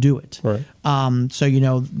going to do it. Right. So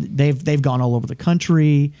they've gone all over the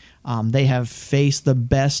country. They have faced the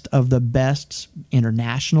best of the best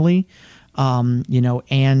internationally. And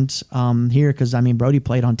here, because Brody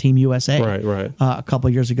played on Team USA right. A couple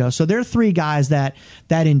of years ago. So there are 3 guys that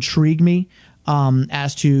intrigue me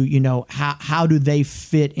as to how do they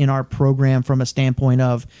fit in our program from a standpoint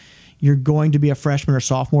of you're going to be a freshman or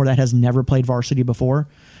sophomore that has never played varsity before,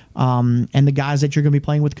 and the guys that you're going to be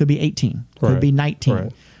playing with could be 18, could be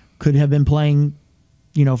 19, could have been playing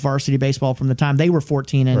varsity baseball from the time they were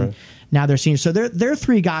 14 and now they're seniors. So there are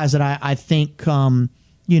 3 guys that I think could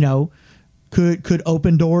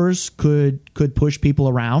open doors, could push people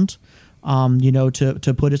around,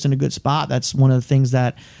 to put us in a good spot. That's one of the things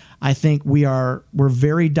that I think we're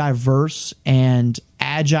very diverse and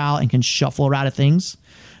agile and can shuffle around of things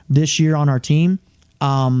this year on our team.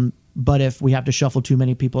 But if we have to shuffle too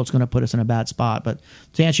many people, it's going to put us in a bad spot. But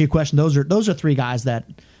to answer your question, those are 3 guys that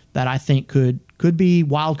I think could be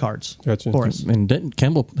wild cards for us. And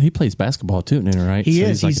Campbell, he plays basketball too, right? He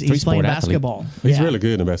is. He's playing basketball. He's really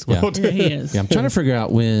good in basketball. Yeah, he is. Yeah, I'm trying to figure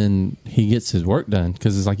out when he gets his work done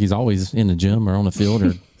because it's like he's always in the gym or on the field.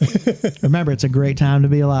 Or remember, it's a great time to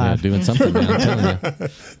be alive. Doing something. Man, I'm telling you.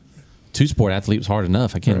 2-sport athlete was hard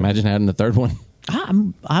enough. I can't imagine having the 3rd one.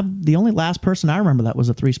 I'm the only last person I remember that was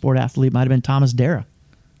a 3-sport athlete might have been Thomas Dara.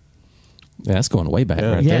 Yeah, that's going way back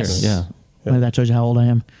right there. Yeah. Maybe that shows you how old I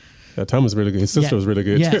am. Yeah, Tom was really good. His sister was really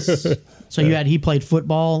good. Yes. So he played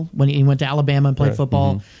football when he went to Alabama and played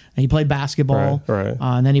football. And he played basketball. Right.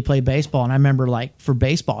 And then he played baseball. And I remember, for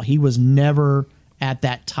baseball, he was never at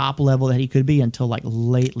that top level that he could be until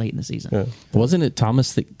late in the season. Yeah. Wasn't it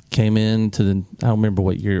Thomas that came in to I don't remember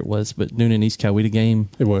what year it was, but Noonan East Coweta game?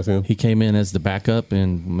 It was him. He came in as the backup,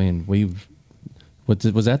 and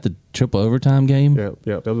was that the triple overtime game?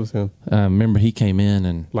 Yeah, that was him. Remember he came in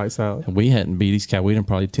and lights out. And we hadn't beat East Coweta in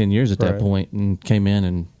probably 10 years at that point, and came in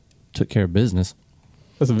and took care of business.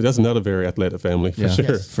 That's another very athletic family for sure.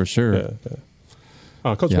 Yes, for sure. Yeah.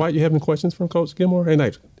 Coach White, you have any questions from Coach Gilmore? Hey,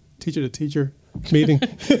 night teacher to teacher meeting.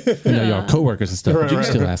 Y'all coworkers and stuff. But you can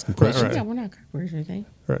still ask them questions. Yeah, we're not coworkers or anything.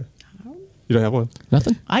 Right. You don't have one?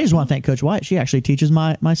 Nothing? I just want to thank Coach White. She actually teaches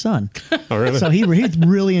my son. Oh, really? So he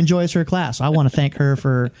really enjoys her class. I want to thank her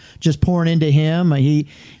for just pouring into him.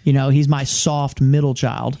 He's my soft middle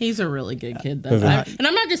child. He's a really good kid, though. And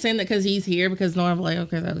I'm not just saying that because he's here, because normally,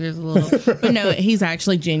 okay, that is a little. But no, he's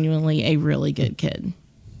actually genuinely a really good kid.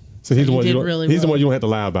 So he's the one. Really he's the one you don't have to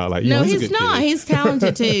lie about. Like, no, he's not. Kid. He's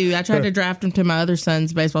talented too. I tried to draft him to my other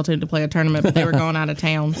son's baseball team to play a tournament, but they were going out of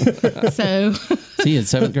town. So is he in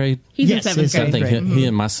 7th grade? He's in 7th grade. I think he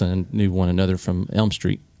and my son knew one another from Elm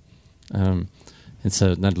Street. And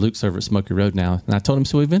so now Luke's over at Smoky Road now, and I told him,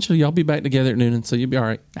 so eventually y'all be back together at Noonan, so you'll be all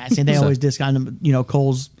right. I see they always discount him.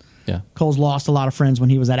 Cole's. Yeah, Cole's lost a lot of friends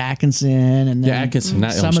when he was at Atkinson, and then Atkinson,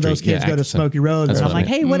 not some Elm of those Street. kids go to Smoky Road. And I'm like,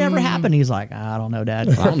 hey, whatever happened? He's like, I don't know, Dad.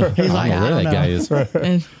 I don't know. He's like, I don't know where that guy is.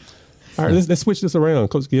 All right, let's switch this around.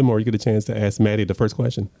 Coach Gilmore, you get a chance to ask Maddie the first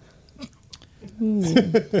question.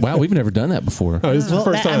 Wow, we've never done that before. This is the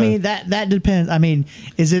first time. I mean, that depends. I mean,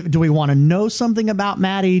 do we want to know something about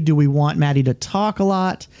Maddie? Do we want Maddie to talk a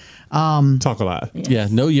lot? Talk a lot. Yes. Yeah,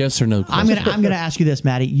 no yes or no question. I'm gonna ask you this,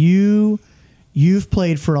 Maddie. You've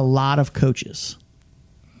played for a lot of coaches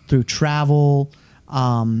through travel,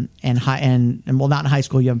 and well, not in high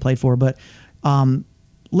school you haven't played for, but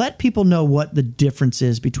let people know what the difference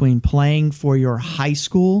is between playing for your high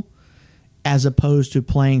school as opposed to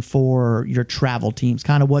playing for your travel teams.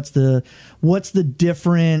 Kind of what's the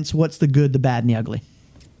difference? What's the good, the bad, and the ugly?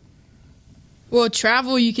 Well,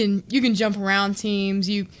 travel you can jump around teams.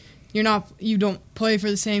 You don't play for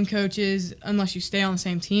the same coaches unless you stay on the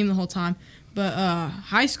same team the whole time. But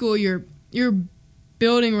high school, you're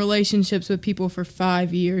building relationships with people for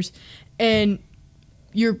 5 years, and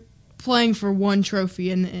you're playing for one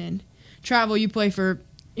trophy in the end. Travel, you play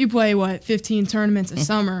 15 tournaments a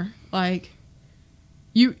summer. Like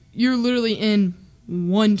you're literally in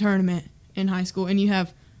one tournament in high school, and you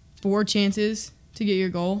have 4 chances to get your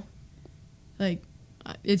goal. Like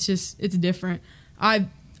it's different. I've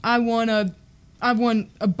won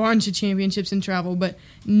a bunch of championships in travel, but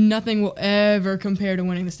nothing will ever compare to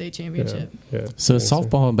winning the state championship. Yeah. So is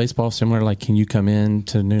softball and baseball similar? Like, can you come in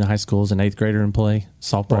to Noonan High School as an 8th grader and play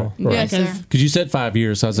softball? Right. Yes, sir. Because you said 5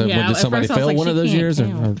 years. So I was like, did somebody fail one of those years?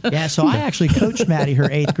 Yeah, so I actually coached Maddie her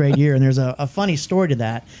 8th grade year, and there's a funny story to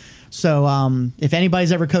that. So if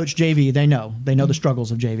anybody's ever coached JV, they know the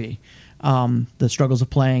struggles of JV, the struggles of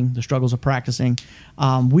playing, the struggles of practicing.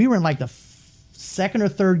 We were in like the second or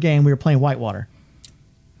third game. We were playing Whitewater.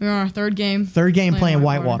 We were on our third game. Playing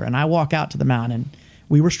Whitewater. And I walk out to the mound, and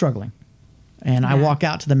we were struggling. And I walk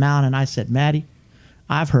out to the mound, and I said, Maddie,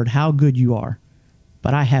 I've heard how good you are,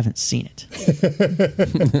 but I haven't seen it.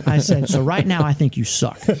 I said, so right now I think you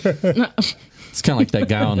suck. It's kind of like that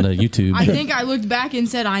guy on the YouTube. I think I looked back and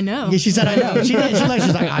said, I know. Yeah, she said, I know. She did.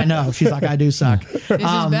 She's like, I know. She's like, I do suck. This is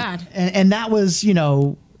bad. And that was,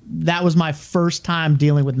 that was my first time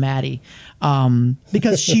dealing with Maddie,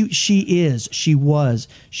 because she's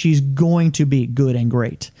going to be good and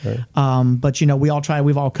great. Right. But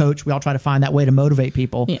we've all coached. We all try to find that way to motivate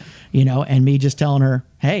people. Yeah. And me just telling her,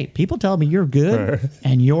 hey, people tell me you're good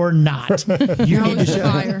and you're not. You need to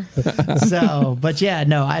show. So, but yeah,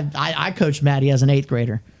 no, I coached Maddie as an 8th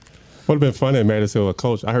grader. Would have been funny if Maddie said,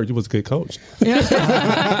 coach, I heard you was a good coach. No, he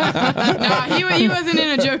wasn't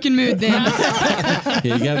in a joking mood then.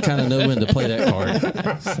 Yeah, you got to kind of know when to play that card.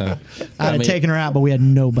 So, I'd have taken her out, but we had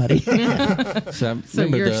nobody. So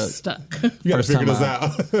you're stuck. You got to figure this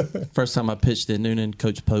out. First time I pitched at Noonan,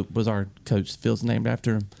 Coach Pope was our coach. Phil's named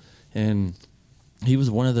after him. And he was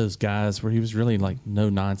one of those guys where he was really like no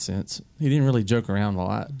nonsense. He didn't really joke around a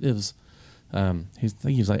lot. It was... I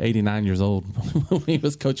think he was like 89 years old when he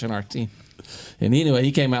was coaching our team. And anyway,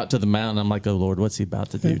 he came out to the mound. I'm like, oh, Lord, what's he about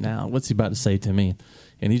to do now? What's he about to say to me?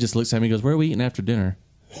 And he just looks at me and goes, where are we eating after dinner?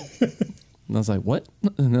 And I was like, what?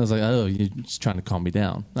 And I was like, oh, you're just trying to calm me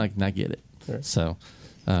down. I get it. Sure. So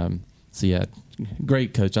yeah,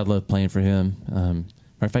 great coach. I love playing for him. Matter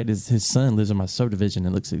of fact, his son lives in my subdivision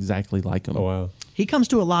and looks exactly like him. Oh, wow. He comes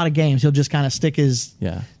to a lot of games. He'll just kind of stick his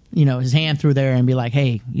hand through there and be like,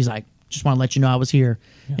 hey, he's like, just want to let you know I was here.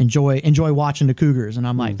 Yeah. Enjoy watching the Cougars. And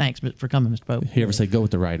I'm like, thanks for coming, Mr. Pope. He ever say, go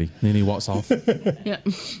with the righty? And then he walks off. Yeah.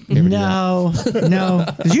 No.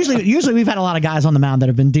 Because usually we've had a lot of guys on the mound that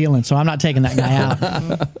have been dealing, so I'm not taking that guy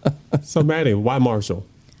out. So, Maddie, why Marshall?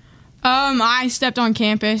 I stepped on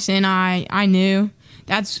campus and I knew.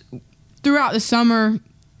 That's throughout the summer.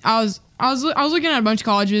 I was looking at a bunch of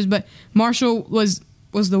colleges, but Marshall was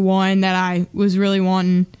the one that I was really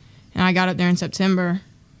wanting, and I got up there in September.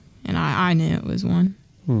 And I knew it was one.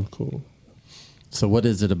 Cool. So what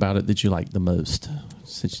is it about it that you like the most?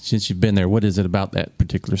 Since you've been there, what is it about that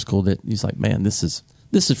particular school that you're like, man, this is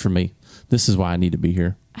for me. This is why I need to be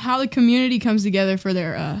here. How the community comes together for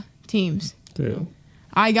their teams. Yeah.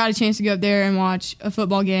 I got a chance to go up there and watch a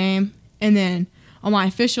football game. And then on my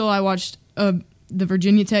official, I watched the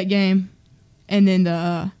Virginia Tech game. And then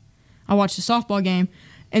I watched the softball game.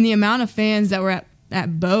 And the amount of fans that were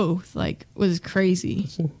at both was crazy.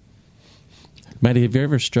 Maddie, have you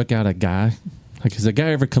ever struck out a guy? Like, has a guy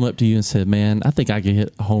ever come up to you and said, man, I think I could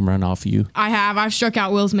hit a home run off of you? I have. I've struck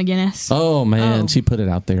out Wills McGinnis. Oh, man. She put it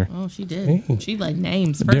out there. Oh, she did. She like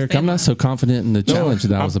names. Derek, I'm not so confident in the challenge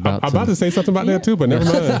that I was about to. I'm about to say something about that too, but never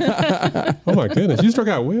mind. Oh, my goodness. You struck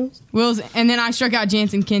out Wills? And then I struck out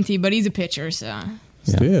Jansen Kinty, but he's a pitcher, so. Yeah.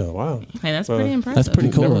 Still, wow. Hey, that's pretty impressive. That's pretty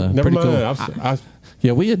cool. Never mind. Cool.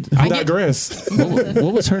 Yeah, we had. I digress.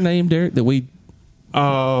 What was her name, Derek, that we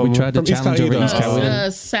tried to challenge over East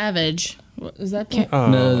Coweta? Savage. Is that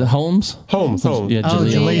no, Holmes? Holmes. Yeah,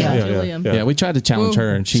 Julia. Yeah, we tried to challenge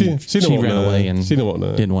her, and she ran away and she didn't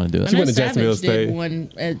want to do it. She went to Jacksonville State.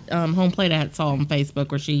 One at home plate I saw on Facebook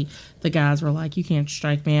where the guys were like, "You can't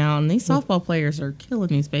strike me out," and these softball players are killing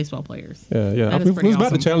these baseball players. Yeah. We was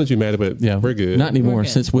about to challenge you, Maddie, but we're good. Not anymore.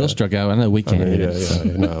 Since Will struck out, I know we can't hit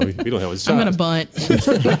it. No, we don't have a shot. I'm gonna bunt.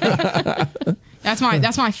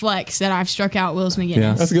 That's my flex that I've struck out Wills McGinnis.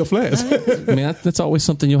 Yeah. That's a good flex. I mean, that's always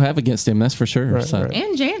something you'll have against him. That's for sure. Right.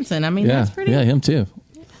 And Jansen. I mean, that's pretty. Yeah, him too.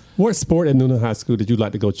 What sport at Noonan High School did you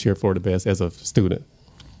like to go cheer for the best as a student?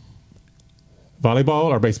 Volleyball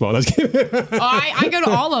or baseball? Let's get it. I go to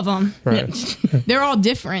all of them. Right. They're all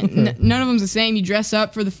different. None of them's the same. You dress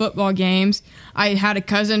up for the football games. I had a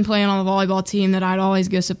cousin playing on the volleyball team that I'd always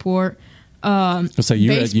go support. So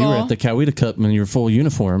you were at the Coweta Cup in your full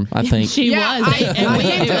uniform, I think. She was. I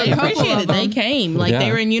appreciated it. They came.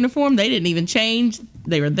 They were in uniform. They didn't even change.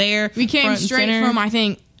 They were there. We came straight from, I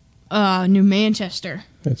think, New Manchester.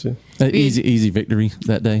 Gotcha. Easy victory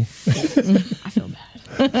that day. I feel bad.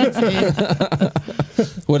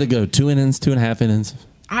 What'd it go? 2 innings, 2.5 innings?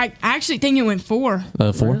 I actually think it went 4.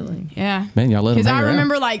 4? Really? Yeah. Man, y'all let them Because I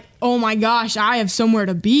remember oh my gosh, I have somewhere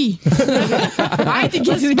to be. I had to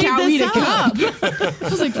get to the Coweta Cup. It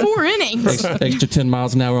was like 4 innings. Extra 10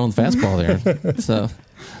 miles an hour on the fastball there. So,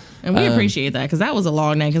 and we appreciate that because that was a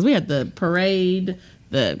long night because we had the parade,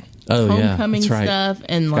 the homecoming stuff,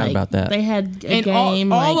 and about that. They had a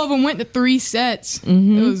game. All of them went to 3 sets.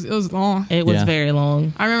 Mm-hmm. It was long. It was very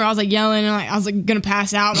long. I remember I was yelling and I was gonna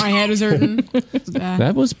pass out. My head was hurting. It was bad.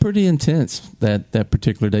 That was pretty intense that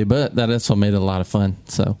particular day, but that also made it a lot of fun.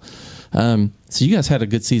 So, so you guys had a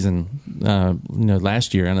good season.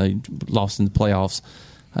 Last year I know you lost in the playoffs,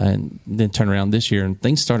 and then turned around this year and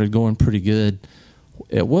things started going pretty good.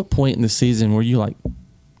 At what point in the season were you like,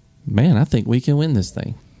 man, I think we can win this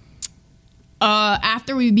thing?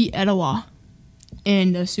 After we beat Etowah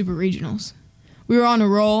in the Super Regionals. We were on a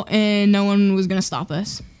roll, and no one was going to stop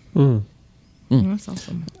us. That's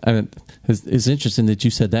awesome. It's interesting that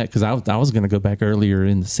you said that because I was going to go back earlier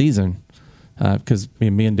in the season because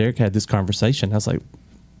me and Derek had this conversation. I was like,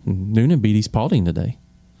 Noonan beat East Paulding today.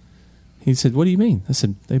 He said, what do you mean? I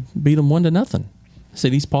said, they beat them 1-0. I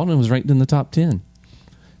said, East Paulding was ranked in the top 10.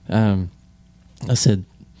 I said,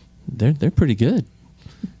 they're pretty good.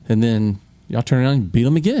 And then y'all turn around and beat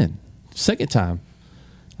them again, second time.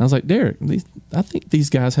 I was like, Derek, I think these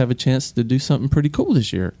guys have a chance to do something pretty cool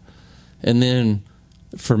this year. And then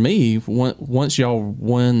for me, once y'all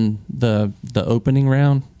won the opening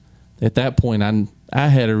round, at that point, I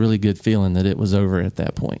had a really good feeling that it was over at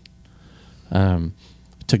that point.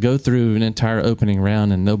 To go through an entire opening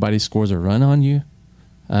round and nobody scores a run on you,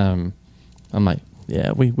 I'm like,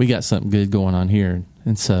 yeah, we got something good going on here.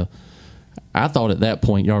 And so I thought at that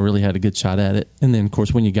point y'all really had a good shot at it. And then, of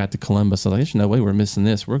course, when you got to Columbus, I was like, there's no way we're missing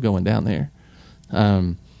this. We're going down there.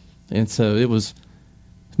 And so it was,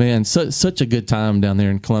 man, such a good time down there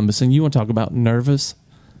in Columbus. And you want to talk about nervous?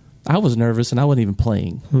 I was nervous, and I wasn't even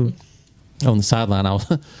playing. On the sideline,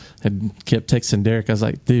 had kept texting Derek. I was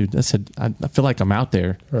like, dude, I said, I feel like I'm out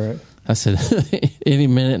there. All right. I said, any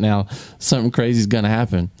minute now, something crazy is going to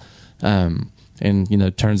happen.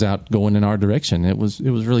 And turns out going in our direction. It was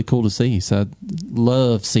really cool to see. So I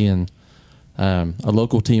love seeing a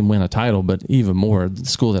local team win a title, but even more, the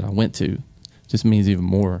school that I went to just means even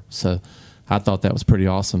more. So I thought that was pretty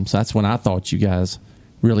awesome. So that's when I thought you guys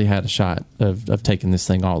really had a shot of taking this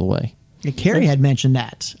thing all the way. Yeah, Carrie had mentioned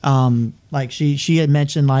that. She had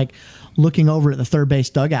mentioned looking over at the third base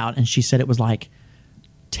dugout, and she said it was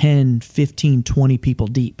 10, 15, 20 people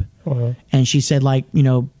deep. Uh-huh. And she said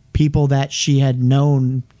people that she had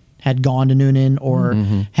known had gone to Noonan or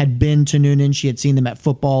had been to Noonan. She had seen them at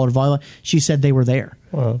football or volleyball. She said they were there.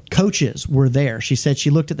 Wow. Coaches were there. She said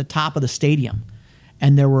she looked at the top of the stadium,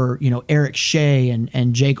 and there were Eric Shea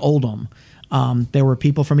and Jake Oldham. There were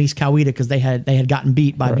people from East Coweta because they had gotten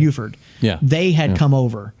beat by Buford. Yeah, they had come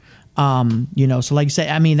over. So like you say,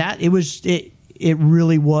 I mean that it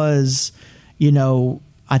really was,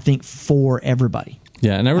 I think for everybody.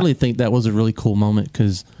 Yeah, and I really think that was a really cool moment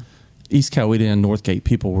because East Coweta and Northgate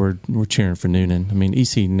people were cheering for Noonan. I mean,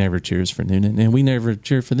 EC never cheers for Noonan, and we never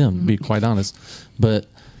cheer for them, to be quite honest. But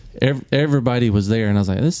everybody was there, and I was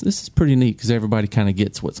like, this is pretty neat because everybody kind of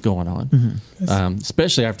gets what's going on.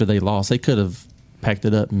 Especially after they lost. They could have packed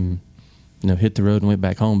it up and hit the road and went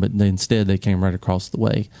back home, but instead they came right across the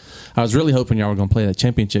way. I was really hoping y'all were going to play that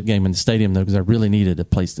championship game in the stadium, though, because I really needed a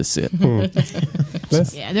place to sit.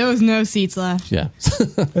 Yeah, there was no seats left. Yeah.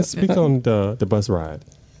 Let's speak on the bus ride.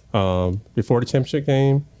 Before the championship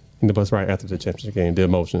game and the bus ride after the championship game, the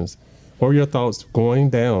emotions. What were your thoughts going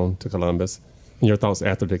down to Columbus and your thoughts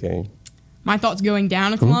after the game? My thoughts going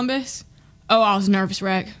down to Columbus? Oh, I was a nervous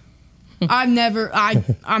wreck. I'm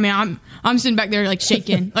sitting back there like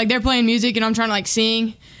shaking. Like they're playing music and I'm trying to like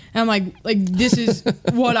sing. And I'm like this is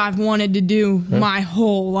what I've wanted to do my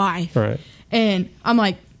whole life. Right. And I'm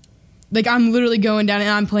like I'm literally going down and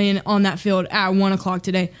I'm playing on that field at 1 o'clock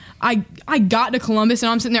today. I got to Columbus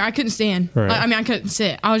and I'm sitting there. I couldn't stand. Right. I couldn't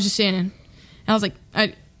sit. I was just standing. And I was like,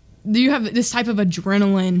 do you have this type of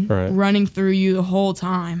adrenaline running through you the whole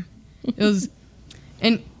time? It was,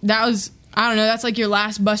 and that was, I don't know, that's like your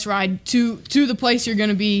last bus ride to the place you're going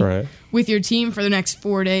to be with your team for the next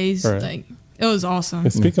 4 days. Right. Like, it was awesome.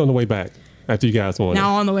 And speak on the way back after you guys won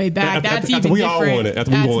now on the way back, that's even after we different. all won it.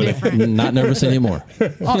 After we won it. Not nervous anymore.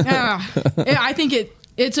 I think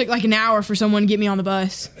it took like an hour for someone to get me on the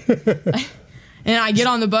bus. And I get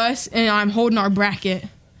on the bus and I'm holding our bracket.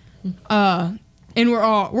 And we're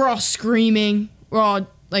all screaming. We're all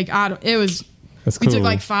like, it was, that's cool. We took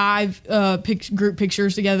like 5 group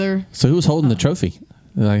pictures together. So who was holding the trophy?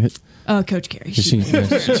 Coach Carey. She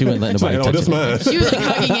wouldn't let nobody touch it. Mine. She was like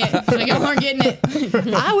hugging it. Like, y'all aren't getting it.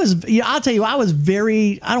 I'll tell you, I was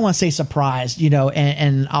very, I don't want to say surprised,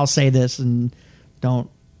 and I'll say this and don't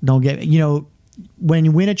get, when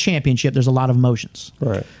you win a championship, there's a lot of emotions.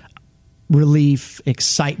 Right. Relief,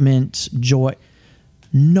 excitement, joy.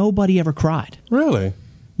 Nobody ever cried. Really?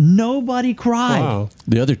 Nobody cried. Wow.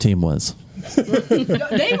 The other team was.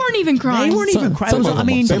 They weren't even crying. They weren't even crying. I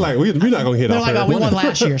mean, they're like, we're not going to hit they're off like, we won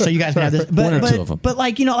last year, so you guys can have this. But, one or two of them. But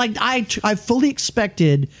I fully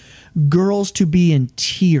expected girls to be in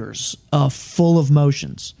tears, full of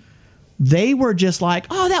emotions. They were just like,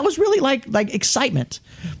 oh, that was really like excitement.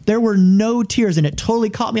 There were no tears, and it totally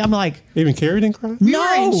caught me. I'm like, even Carrie didn't cry?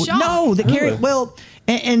 No, the Carrie. Well,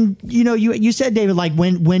 and you said, David, like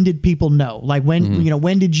when did people know? Like when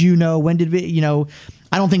when did you know? When did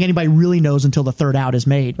I don't think anybody really knows until the third out is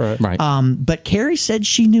made. Right. But Carrie said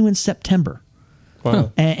she knew in September.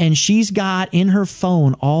 Wow. And she's got in her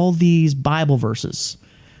phone all these Bible verses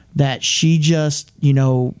that she just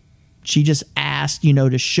asked,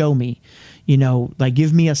 to show me, like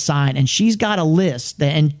give me a sign. And she's got a list,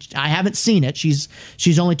 and I haven't seen it. She's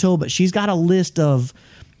only told, but she's got a list of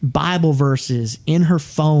Bible verses in her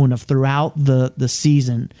phone of throughout the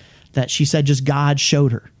season that she said just God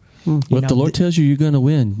showed her. Well, if the Lord tells you you're going to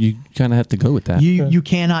win, you kind of have to go with that. You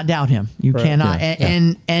cannot doubt him. You cannot.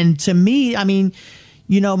 Yeah. And to me, I mean,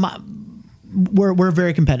 we're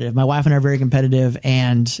very competitive. My wife and I are very competitive,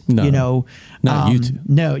 and not you two.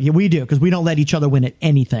 No, we do, because we don't let each other win at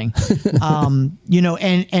anything. And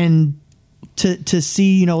to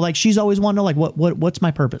see, like she's always wanted to know, like what's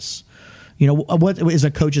my purpose. What is a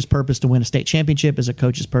coach's purpose to win a state championship? Is a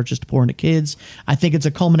coach's purpose to pour into kids? I think it's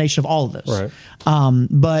a culmination of all of those. Right.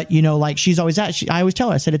 But like she's always I always tell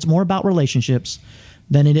her, I said, it's more about relationships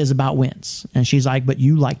than it is about wins. And she's like, but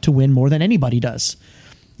you like to win more than anybody does.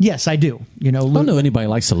 Yes, I do. I don't know anybody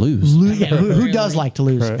likes to lose. Who does like to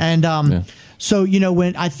lose? Right. And so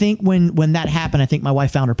when that happened, I think my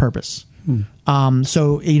wife found her purpose.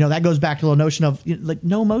 So that goes back to the notion of like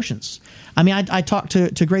no emotions. I mean, I talked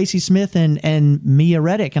to Gracie Smith and Mia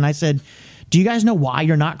Reddick, and I said, "Do you guys know why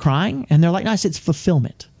you're not crying?" And they're like, "No." I said, "It's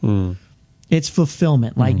fulfillment. It's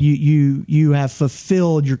fulfillment. Like you have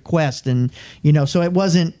fulfilled your quest, and so it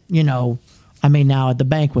wasn't I mean, now at the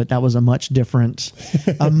banquet, that was a much different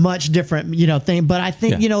thing. But I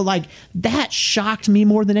think like that shocked me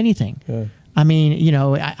more than anything." Yeah. I mean,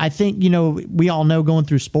 I think, we all know going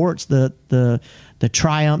through sports, the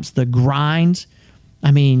triumphs, the grind.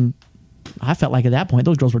 I mean, I felt like at that point,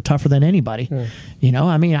 those girls were tougher than anybody. Yeah.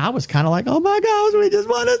 I mean, I was kind of like, oh my gosh, we just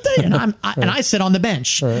won a thing. And I sit on the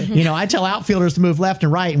bench. Right. I tell outfielders to move left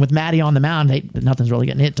and right, and with Maddie on the mound, nothing's really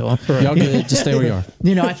getting hit to them. Right. Y'all good, just stay where you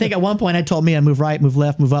are. I think at one point I told Mia, move right, move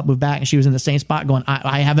left, move up, move back, and she was in the same spot going,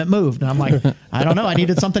 I haven't moved. And I'm like, I don't know, I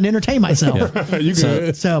needed something to entertain myself. Yeah. You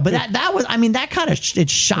good. So, but that was, I mean, that kind of, it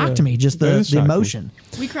shocked me, just the emotion.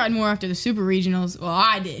 We cried more after the Super Regionals. Well,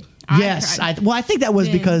 I did. I think that was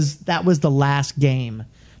because that was the last game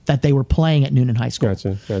that they were playing at Noonan High School.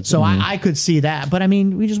 Gotcha. So I could see that. But, I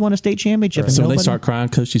mean, we just won a state championship. Right. So when they start crying,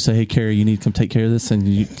 Coach, you say, hey, Carrie, you need to come take care of this? And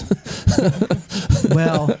you...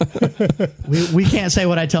 Well, we can't say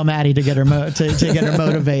what I tell Maddie to get her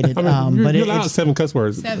motivated. I mean, but you're allowed 7 cuss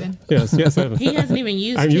words. 7. Yes, 7. He hasn't even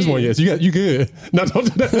used I haven't used one yet. So you good. No, don't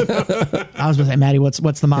do that. I was going to say, Maddie, what's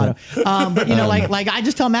the motto? But, like I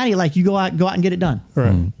just tell Maddie, like, you go out and get it done.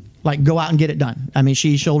 Right. Like, go out and get it done. I mean,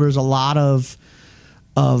 she shoulders a lot of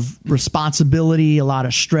responsibility, a lot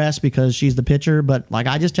of stress because she's the pitcher. But, like,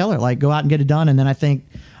 I just tell her, like, go out and get it done. And then I think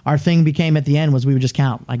our thing became at the end was we would just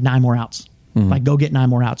count, like, 9 more outs. Like, go get 9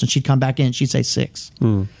 more outs. And she'd come back in. She'd say 6.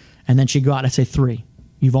 And then she'd go out and say 3.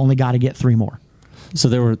 You've only got to get 3 more. So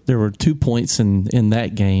there were 2 points in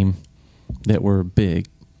that game that were big.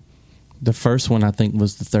 The first one, I think,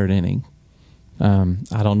 was the 3rd inning.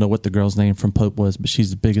 I don't know what the girl's name from Pope was, but she's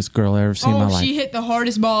the biggest girl I've ever seen in my life. She hit the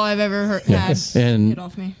hardest ball I've ever had and hit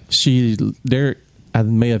off me. Derek, I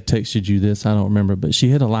may have texted you this, I don't remember, but she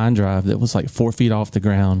hit a line drive that was like 4 feet off the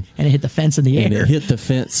ground. And it hit the fence in the air. And it hit the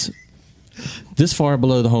fence this far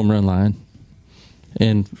below the home run line.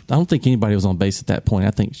 And I don't think anybody was on base at that point.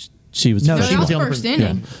 I think she was the that was the first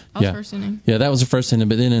inning. That was first inning. Yeah, that was the first inning.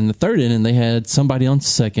 But then in the 3rd inning, they had somebody on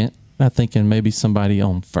second, I think, and maybe somebody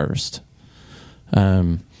on first.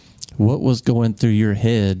 What was going through your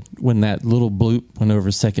head when that little bloop went over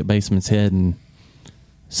second baseman's head and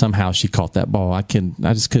somehow she caught that ball? I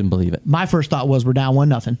just couldn't believe it. My first thought was we're down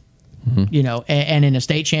 1-0. And in a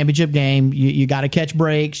state championship game, you got to catch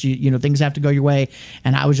breaks. You know, things have to go your way.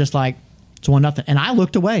 And I was just like, it's 1-0. And I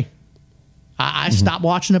looked away. I stopped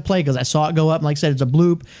watching the play because I saw it go up. And like I said, it's a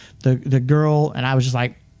bloop. The girl, and I was just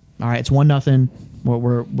like, all right, it's 1-0.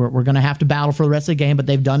 We're going to have to battle for the rest of the game, but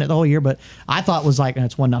they've done it the whole year. But I thought it was like,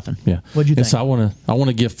 it's 1-0. Yeah. What'd you think? And so I want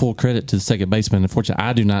to give full credit to the second baseman. Unfortunately,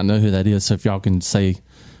 I do not know who that is. So if y'all can say,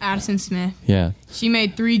 Addison Smith. Yeah. She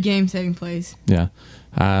made 3 game-saving plays. Yeah.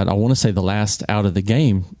 I want to say the last out of the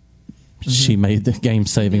game, she made the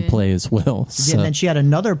game-saving play as well. So. And then she had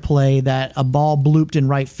another play that a ball blooped in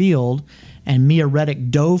right field, and Mia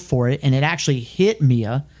Reddick dove for it, and it actually hit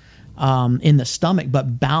Mia in the stomach,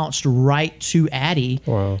 but bounced right to Addie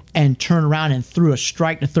and turned around and threw a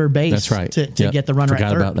strike to third base. That's right. To get the runner at third.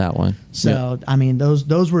 Forgot about that one. So, I mean,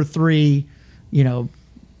 those were 3,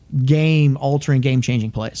 game-altering,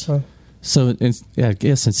 game-changing plays. So, I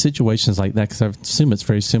guess in situations like that, because I assume it's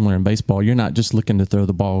very similar in baseball, you're not just looking to throw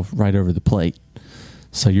the ball right over the plate.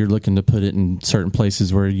 So you're looking to put it in certain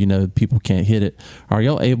places where, people can't hit it. Are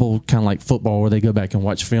y'all able, kind of like football where they go back and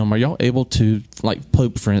watch film, are y'all able to, like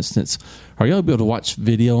Pope, for instance, are y'all able to watch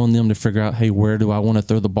video on them to figure out, hey, where do I want to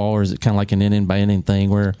throw the ball? Or is it kind of like an inning-by-inning thing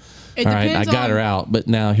where, all right, I got her out, but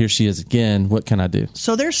now here she is again. What can I do?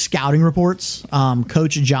 So there's scouting reports.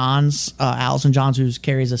 Coach Johns, Allison Johns, who's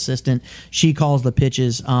Carrie's assistant, she calls the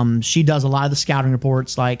pitches. She does a lot of the scouting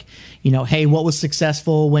reports, like, hey, what was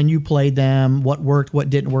successful when you played them? What worked? What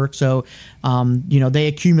didn't work? So, they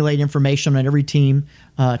accumulate information on every team,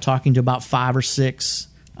 talking to about 5 or 6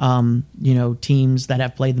 teams that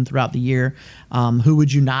have played them throughout the year. Who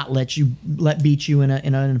would you not let beat you in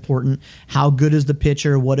an important? How good is the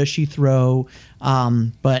pitcher? What does she throw?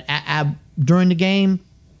 But during the game,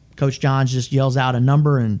 Coach Johns just yells out a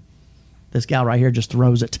number, and this gal right here just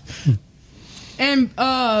throws it. And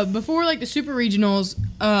before the super regionals,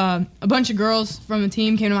 a bunch of girls from the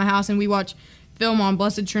team came to my house, and we watched film on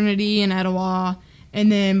Blessed Trinity and Etowah.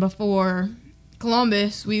 And then before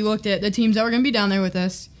Columbus, we looked at the teams that were going to be down there with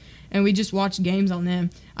us, and we just watched games on them.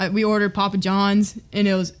 We ordered Papa John's, and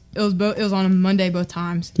it was on a Monday both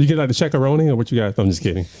times. Did you get the checkeroni, or what you got? I'm just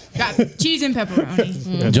kidding. Got cheese and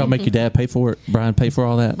pepperoni. Did y'all make your dad pay for it? Brian pay for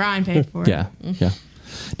all that? Brian paid for it. Yeah.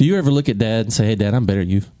 Do you ever look at Dad and say, "Hey, Dad, I'm better than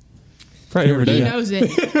you"? Probably he knows it.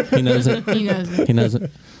 He knows it. He knows it. He knows it.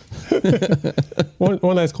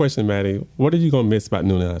 One last question, Maddie. What are you going to miss about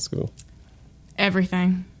Noonan High School?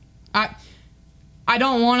 Everything. I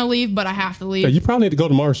don't want to leave, but I have to leave. Yeah, you probably need to go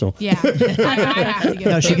to Marshall. Yeah, I have to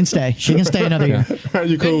go. No, she can stay. She can stay another year. Are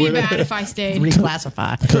you cool with It'd be it? bad if I stayed.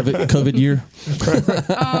 Reclassify. COVID year.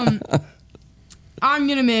 I'm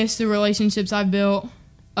gonna miss the relationships I've built,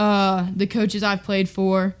 the coaches I've played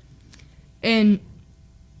for, and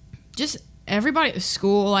just everybody at the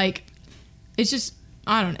school. It's just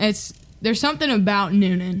there's something about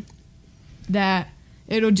Noonan that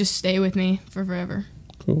it'll just stay with me for forever.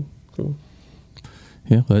 Cool.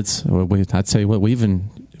 Yeah, I'd say we've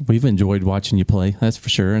enjoyed watching you play. That's for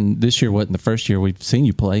sure. And this year wasn't the first year we've seen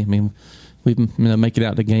you play. I mean, we make it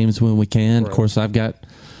out to games when we can. Right. Of course, I've got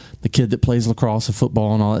the kid that plays lacrosse and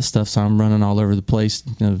football and all that stuff, so I'm running all over the place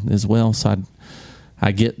as well. So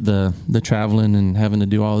I get the traveling and having to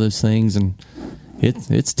do all those things, and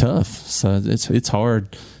it's tough. So it's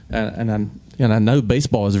hard, and I know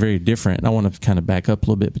baseball is very different. I want to kind of back up a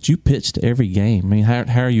little bit, but you pitched every game. I mean,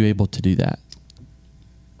 how are you able to do that?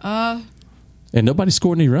 And nobody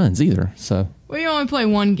scored any runs either. So you only play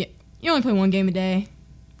one game. You only play one game a day,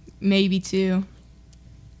 maybe two.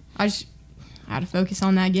 I had to focus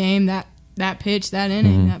on that game, that pitch, that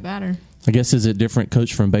inning, that batter. I guess, is it different,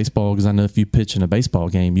 coach, from baseball? Because I know if you pitch in a baseball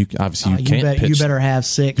game, you obviously can't pitch. You better have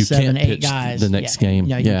 6, 7, 8 guys the next game.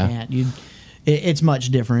 No, you can't. It's much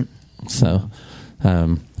different. So,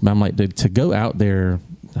 I'm like, to go out there.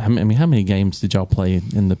 I mean, how many games did y'all play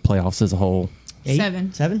in the playoffs as a whole?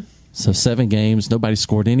 8? 7. So 7 games. Nobody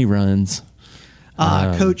scored any runs.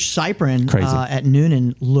 Coach Cyprin at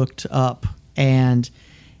Noonan looked up, and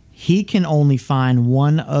he can only find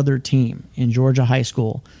one other team in Georgia high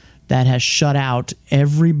school that has shut out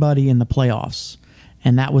everybody in the playoffs,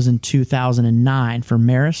 and that was in 2009 for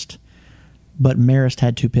Marist, but Marist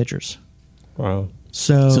had 2 pitchers. Wow.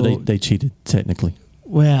 So they cheated technically.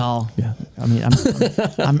 Well, yeah. I mean,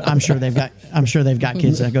 I'm sure they've got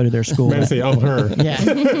kids that go to their school. Man, say, her.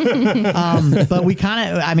 Yeah. But we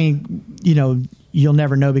kind of, I mean, you'll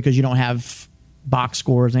never know because you don't have box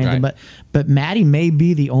scores or anything. Right. But Maddie may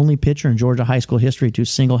be the only pitcher in Georgia high school history to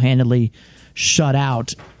single-handedly shut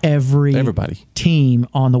out everybody team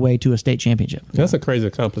on the way to a state championship. That's a crazy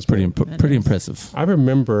accomplishment. Pretty impressive. I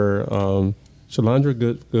remember Shalandra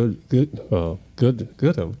Goodman.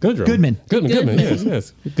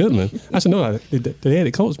 Yes, Goodman. I should know that. They had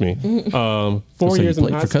to coach me. 4 years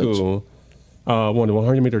in high school. Won the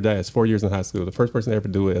 100-meter dash. 4 years in high school. The first person to ever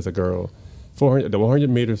do it as a girl. The 100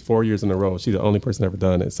 meters 4 years in a row. She's the only person ever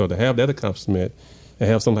done it. So to have that accomplishment and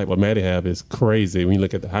have something like what Maddie have is crazy when you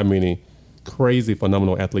look at how many crazy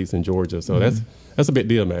phenomenal athletes in Georgia. So that's a big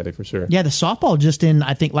deal, Maddie, for sure. Yeah, the softball just in,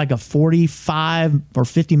 I think, like a 45 or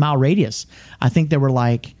 50 mile radius. I think there were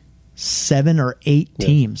like 7 or 8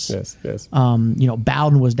 teams. Yes.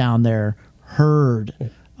 Bowden was down there. Hurd.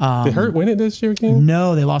 Did Hurd win it this year, King?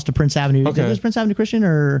 No, they lost to Prince Avenue. Okay. Did it was Prince Avenue Christian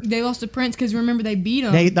or they lost to Prince because remember they beat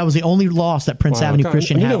them. That was the only loss that Prince Avenue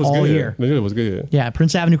Christian had all year. I knew it was good. Yeah,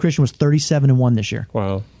 Prince Avenue Christian was 37-1 this year.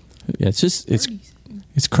 Wow. Yeah,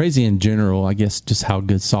 it's crazy in general, I guess, just how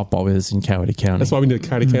good softball is in Coweta County. That's why we did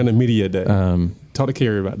Coweta County Media Day. Talk to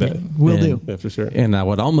Kerry about that. Will do. Yeah, for sure. And I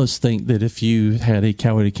would almost think that if you had a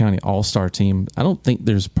Coweta County All-Star team, I don't think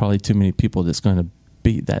there's probably too many people that's going to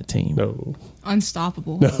beat that team. No.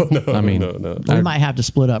 Unstoppable. No. I mean, no. We might have to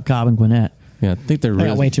split up Cobb and Gwinnett. Yeah, I think they're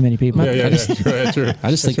got way too many people. Yeah, true.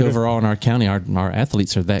 I just think overall in our county, our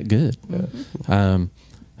athletes are that good. Yeah.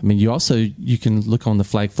 I mean, you can look on the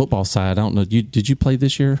flag football side. I don't know. Did you play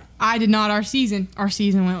this year? I did not. Our season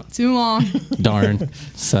went too long. Darn.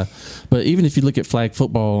 So, but even if you look at flag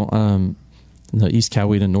football, East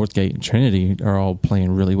Coweta, Northgate, and Trinity are all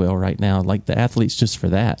playing really well right now. Like the athletes just for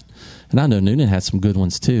that. And I know Noonan has some good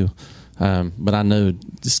ones too. But I know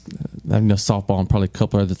softball and probably a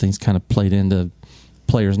couple other things kind of played into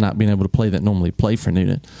players not being able to play that normally play for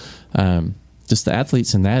Noonan. Just the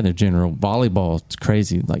athletes in that in general. Volleyball, it's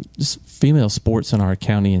crazy. Like just female sports in our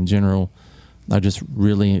county in general are just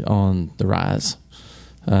really on the rise.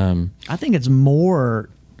 I think it's more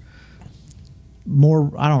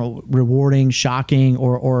I don't know, rewarding, shocking,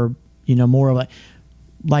 or more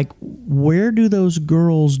like where do those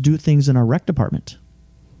girls do things in our rec department?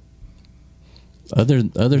 Other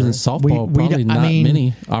than softball, probably not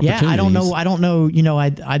many opportunities. Yeah, I don't know. I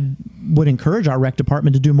would encourage our rec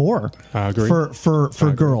department to do more. I agree.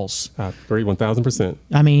 For girls. I agree 1,000%.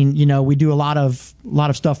 I mean, we do a lot of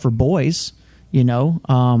stuff for boys.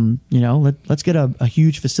 Let's get a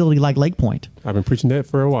huge facility like Lake Point. I've been preaching that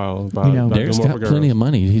for a while. Derek's got plenty of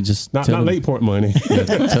money. He just not Lake Point money.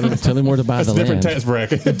 Tell him where to buy the land. That's a different tax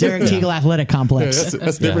bracket. The Derek Teagle Athletic Complex.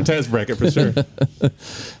 That's a different tax bracket for sure.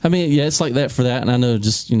 I mean, yeah, it's like that for that. And I know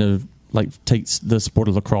just, like takes the sport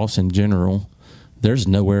of lacrosse in general, there's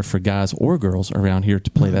nowhere for guys or girls around here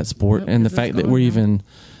to play that sport. And the fact that we're even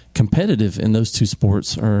competitive in those two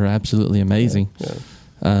sports are absolutely amazing.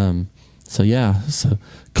 Yeah. So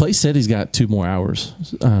Clay said he's got 2 more hours.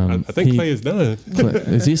 I think Clay is done.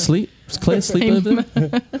 Is he asleep? Is Clay asleep over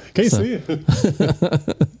there? Can't see it.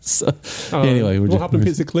 Anyway, we'll hop in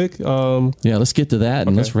Pizza Click. Let's get to that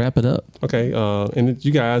and let's wrap it up. Okay, and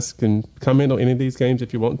you guys can comment on any of these games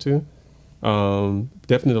if you want to.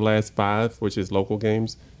 Definitely the last 5, which is local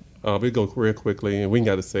games. We'll go real quickly, and we ain't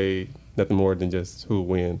got to say nothing more than just who will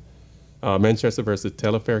win. Manchester versus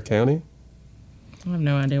Taillefer County. I have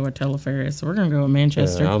no idea what Telfair is, so we're going to go with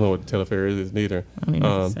Manchester. I don't know what Telfair is neither. I mean,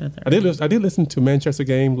 I did listen to Manchester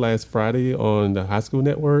game last Friday on the high school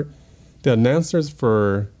network. The announcers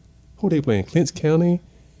for who they playing, Clinch County.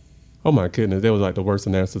 Oh my goodness, they was like the worst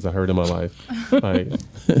announcers I heard in my life.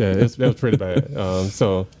 That was pretty bad.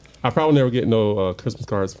 So I probably never get no Christmas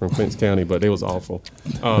cards from Clinch County, but they was awful.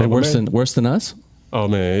 Worse than us? Oh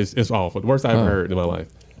man, it's awful. The worst I've ever heard in my life.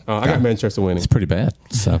 I got Manchester winning. It's pretty bad.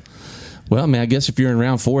 So. Well, I mean, I guess if you're in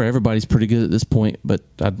round 4, everybody's pretty good at this point. But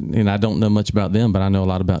I don't know much about them, but I know a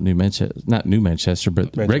lot about not New Manchester,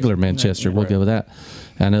 but regular Manchester. We'll go with that.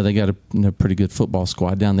 I know they got a pretty good football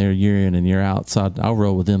squad down there year in and year out, so I'll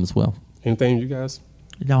roll with them as well. Anything, you guys?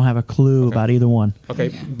 I don't have a clue about either one.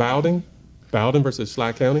 Okay, Bowden versus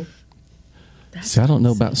Schley County. See, I don't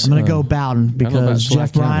know about. I'm going to go Bowden because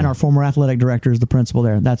Jeff Bryan, our former athletic director, is the principal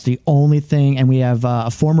there. That's the only thing, and we have a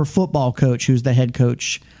former football coach who's the head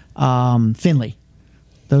coach. Finley.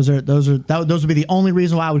 Those would be the only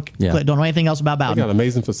reason why I would don't know anything else about Bowden. They got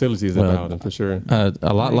amazing facilities in Bowden for sure.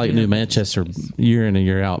 A lot like New Manchester, year in and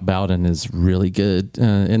year out, Bowden is really good,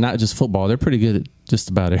 and not just football. They're pretty good at just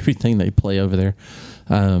about everything they play over there,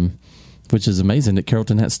 which is amazing that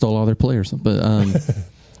Carrollton has stole all their players. But I'm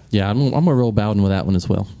gonna roll Bowden with that one as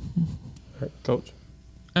well. All right, Coach.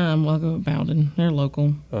 We'll go with Bowden. They're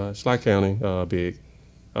local. Schley County, big.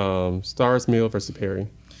 Stars Mill versus Perry.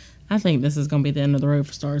 I think this is going to be the end of the road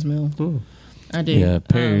for Stars Mill. I do. Yeah,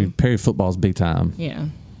 Perry football's big time. Yeah.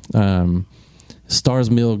 Stars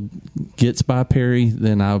Mill gets by Perry,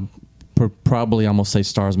 then I'm going to say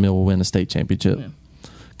Stars Mill will win the state championship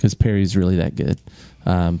because Perry's really that good.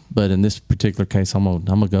 But in this particular case, I'm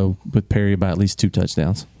gonna go with Perry by at least 2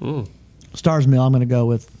 touchdowns. Stars Mill, I'm going to go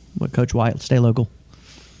with Coach White. Stay local.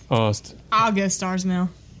 I'll go Stars Mill.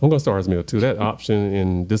 I'm going to Stars Mill, too. That option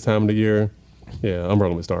in this time of the year, I'm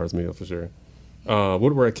rolling with Stars Mill for sure.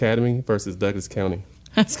 Woodward Academy versus Douglas County.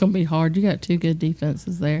 That's going to be hard. You got 2 good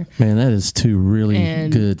defenses there. Man, that is 2 really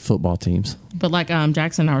good football teams. But like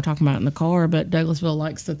Jackson and I were talking about in the car, but Douglasville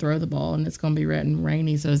likes to throw the ball, and it's going to be wet and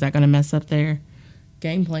rainy, so is that going to mess up their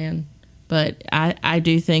game plan? But I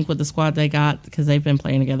do think with the squad they got, because they've been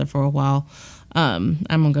playing together for a while, I'm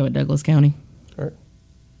going to go with Douglas County. All right.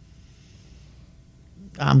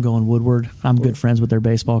 I'm going Woodward. I'm good friends with their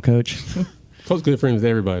baseball coach. Coach good friends with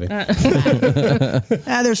everybody.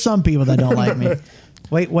 There's some people that don't like me.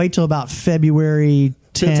 Wait till about February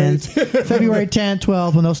 10th, February 10th,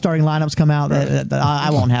 12th, when those starting lineups come out.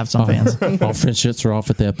 I won't have some fans. All friendships are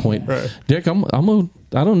off at that point. Right. Derek, I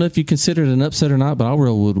don't know if you consider it an upset or not, but I'll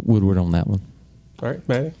roll Woodward on that one. All right,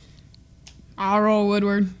 Maddie? I'll roll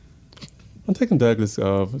Woodward. I'm taking Douglas.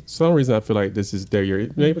 For some reason, I feel like this is their year.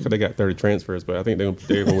 Maybe because they got 30 transfers, but I think they're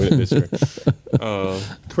going to win it this year.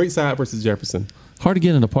 Creekside versus Jefferson. Hard to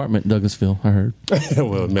get an apartment in Douglasville, I heard.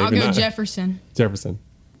 Well, maybe I'll go not. Jefferson.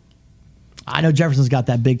 I know Jefferson's got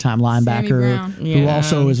that big-time linebacker who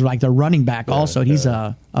also is like the running back also. He's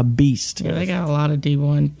a beast. Yeah, they got a lot of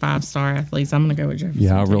D1 5-star athletes. I'm going to go with Jefferson.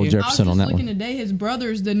 Yeah, I'll roll Jefferson on that one. I was just looking today. His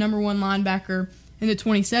brother's the number 1 linebacker in the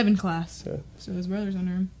 27 class. Yeah. So his brother's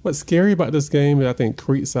under him. What's scary about this game is I think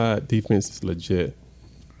Creekside defense is legit.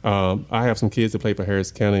 I have some kids that play for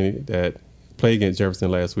Harris County that played against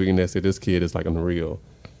Jefferson last week, and they said this kid is like unreal.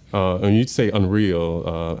 And you say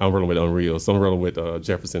unreal, I'm rolling with unreal. So I'm rolling with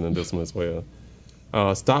Jefferson in this one as well.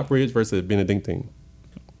 Stockbridge versus Benedictine.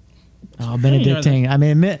 Oh, Benedictine. I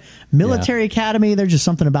mean, military academy, there's just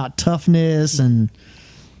something about toughness and...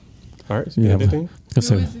 All right, Benedictine.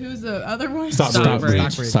 Who's the other one?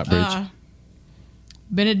 Stockbridge.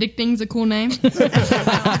 Benedictine's a cool name.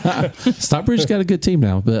 Stockbridge's got a good team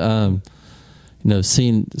now, but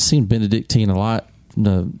seeing Benedictine a lot,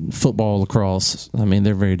 football, lacrosse. I mean,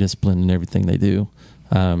 they're very disciplined in everything they do.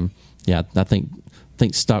 I think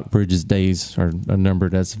Stockbridge's days are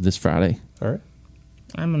numbered as of this Friday. All right.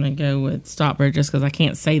 I'm going to go with Stockbridge just because I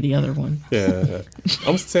can't say the other one. Yeah.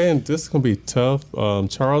 I'm saying this is going to be tough.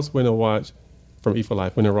 Charles went and watched from E for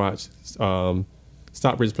Life. Went and watched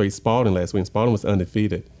Stockbridge play Spalding last week. Spalding was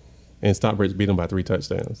undefeated, and Stockbridge beat them by 3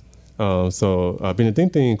 touchdowns.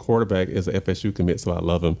 Benedictine quarterback is an FSU commit, so I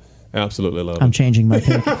love him. Absolutely love him. I'm changing my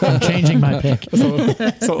pick.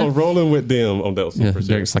 So I'm rolling with them on that one for sure.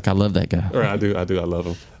 Derek's like, I love that guy. Right, I do. I love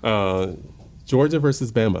him. Georgia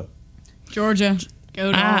versus Bama. Georgia.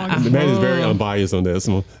 Go Dogs. The man is very unbiased on this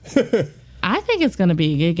one. I think it's going to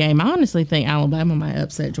be a good game. I honestly think Alabama might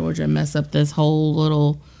upset Georgia and mess up this whole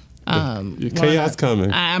little chaos coming.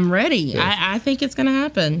 I'm ready. Yes. I think it's going to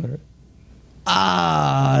happen.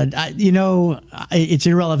 It's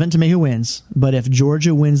irrelevant to me who wins, but if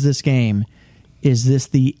Georgia wins this game, is this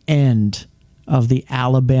the end of the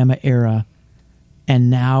Alabama era and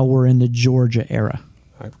now we're in the Georgia era.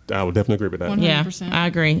 I would definitely agree with that. 100%. Yeah, I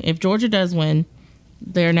agree. If Georgia does win,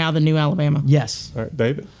 they're now the new Alabama. Yes. All right,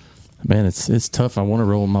 David? Man, it's tough. I want to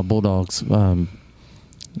roll with my Bulldogs. I'm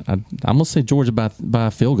gonna say Georgia by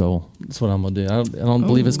a field goal. That's what I'm gonna do. I don't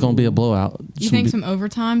believe it's gonna be a blowout. You think some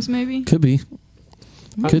overtimes maybe? Could be.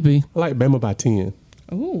 Could be. I like Bama by 10.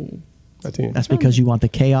 Ooh. By 10. That's because you want the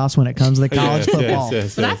chaos when it comes to the college football.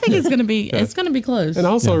 Yes, but I think it's gonna be close. And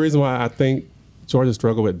also a reason why I think Georgia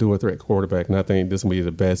struggled with dual threat quarterback, and I think this will be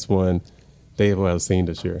the best one they've ever seen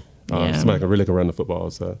this year. Somebody can really run the football.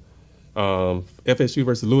 So FSU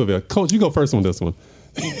versus Louisville. Coach, you go first on this one.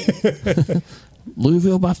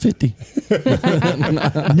 Louisville by 50.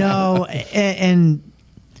 No, and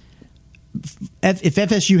if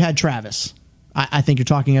FSU had Travis, I think you're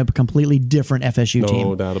talking a completely different FSU team.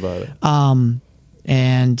 No doubt about it.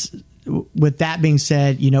 And with that being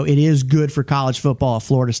said, it is good for college football if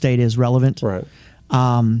Florida State is relevant. Right.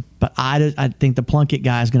 But I think the Plunkett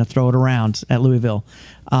guy is going to throw it around at Louisville.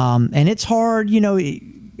 And it's hard,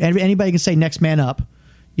 anybody can say next man up,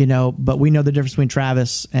 but we know the difference between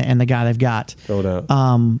Travis and the guy they've got. No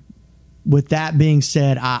doubt. With that being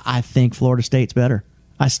said, I think Florida State's better.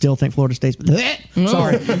 I still think Florida State's better.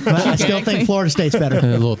 Sorry. But I still think Florida State's better. A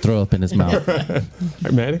little throw up in his mouth. All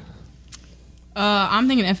right, Maddie? I'm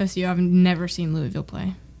thinking FSU. I've never seen Louisville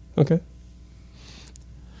play. Okay.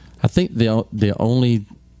 I think the only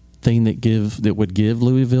thing that would give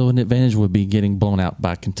Louisville an advantage would be getting blown out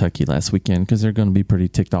by Kentucky last weekend, because they're going to be pretty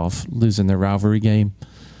ticked off losing their rivalry game.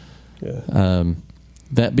 Yeah.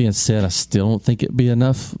 That being said, I still don't think it'd be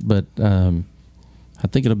enough, but I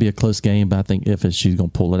think it'll be a close game. But I think FSU's going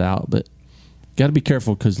to pull it out. But got to be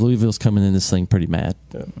careful because Louisville's coming in this thing pretty mad.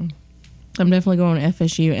 Yeah. I'm definitely going to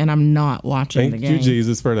FSU, and I'm not watching the game. Thank you,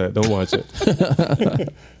 Jesus, for that. Don't watch it.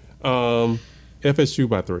 FSU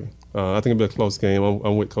by 3. I think it'll be a close game.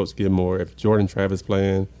 I'm with Coach Gilmore. If Jordan Travis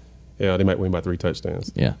playing, they might win by 3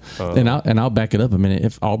 touchdowns. Yeah, and I'll back it up a minute.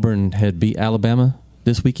 If Auburn had beat Alabama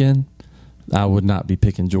this weekend, I would not be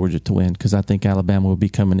picking Georgia to win, because I think Alabama will be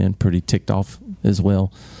coming in pretty ticked off as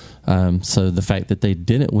well. So the fact that they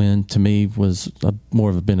didn't win, to me, was more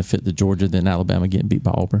of a benefit to Georgia than Alabama getting beat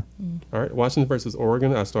by Auburn. All right, Washington versus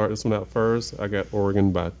Oregon. I start this one out first. I got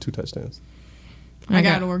Oregon by 2 touchdowns. I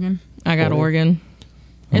got Oregon. I got Oregon.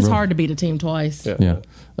 It's hard to beat a team twice. Yeah.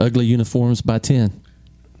 Ugly uniforms by 10.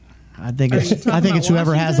 I think it's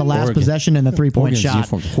whoever has the last possession and the 3-point shot.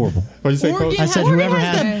 Horrible. What did you say, Coach? I said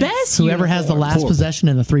whoever has the last possession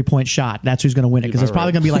and the 3-point shot, that's who's going to win it, because it's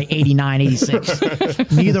probably going to be like 89,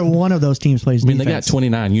 86. Neither one of those teams plays defense. They got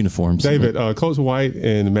 29 uniforms. David, Coach White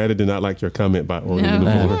and Maddie did not like your comment about Oregon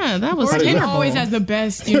uniform. Yeah, that was Oregon terrible. always has the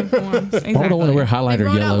best uniforms. I don't want to wear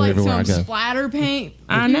highlighter yellow everywhere I go. Splatter paint.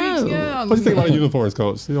 I know. What do you think about the uniforms,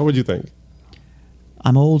 Coach? What would you think?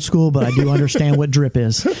 I'm old school, but I do understand what drip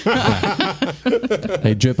is.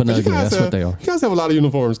 They drip and ugly. That's what they are. You guys have a lot of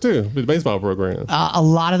uniforms, too, with the baseball program. A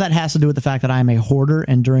lot of that has to do with the fact that I am a hoarder,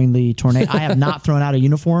 and during the tornado, I have not thrown out a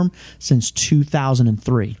uniform since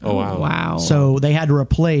 2003. Oh, wow. Wow. So they had to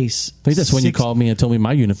replace. I think that's when you called me and told me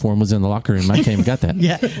my uniform was in the locker room. I came and got that.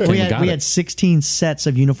 Yeah, we had 16 sets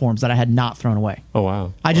of uniforms that I had not thrown away. Oh,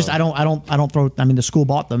 wow. I don't throw. I mean, the school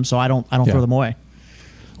bought them, so I don't throw them away.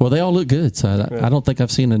 Well, they all look good, so I don't think I've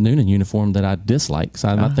seen a Noonan uniform that I dislike. So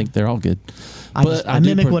I think they're all good. I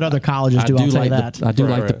mimic what other colleges do. I'll tell you that. I do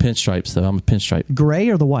like the pinstripes, though. I'm a pinstripe. Gray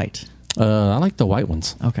or the white? I like the white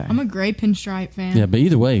ones. Okay. I'm a gray pinstripe fan. Yeah, but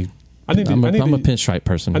either way, I'm a pinstripe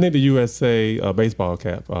person. I need the USA baseball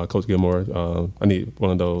cap, Coach Gilmore. I need one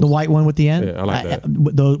of those. The white one with the end? Yeah, I like that.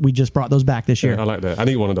 We just brought those back this year. Yeah, I like that. I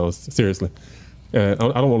need one of those, seriously. I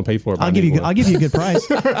don't want to pay for it. I'll give you a good price,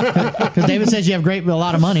 because David says you have a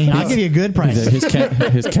lot of money. I'll give you a good price.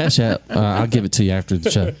 His cash app, I'll give it to you after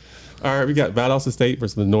the show. All right, we got Valdosta State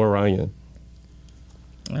versus Lenore Ryan.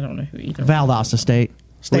 I don't know who either. Valdosta State.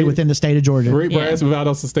 Stay within the state of Georgia. Reed Brands with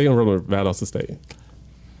Valdosta State and Roller Valdosta State.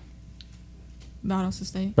 Valdosta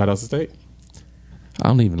State. Valdosta State. I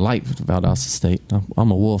don't even like Valdosta State.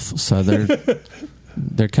 I'm a wolf, so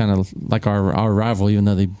they're kind of like our rival, even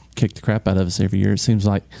though they kick the crap out of us every year. It seems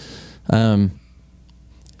like.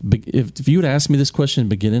 If you would ask me this question at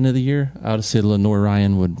the beginning of the year, I would have said Lenore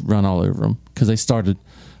Ryan would run all over them, because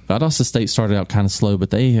Valdosta State started out kind of slow, but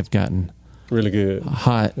they have gotten really good,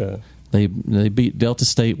 hot. Yeah. They beat Delta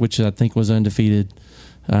State, which I think was undefeated.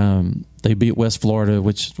 They beat West Florida,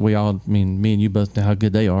 which me and you both know how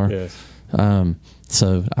good they are. Yes.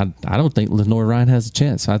 So I don't think Lenore Ryan has a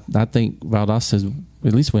chance. I think Valdosta's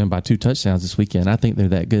at least win by 2 touchdowns this weekend. I think they're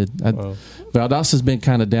that good. Valdosta's been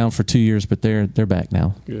kind of down for 2 years, but they're back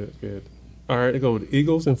now. Good. All right, go with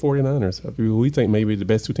Eagles and 49ers. We think maybe the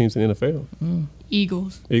best two teams in the NFL.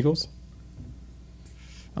 Eagles. Eagles?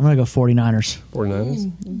 I'm going to go 49ers.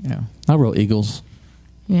 49ers? Yeah. I wrote Eagles.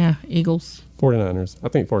 Yeah, Eagles. 49ers. I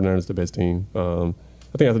think 49ers is the best team. I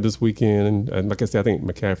think after this weekend, and like I said, I think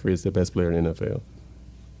McCaffrey is the best player in the NFL.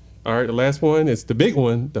 All right, the last one is the big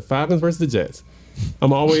one, the Falcons versus the Jets.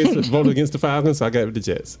 I'm always voting against the Falcons, so I got it with the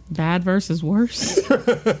Jets. Bad versus worse.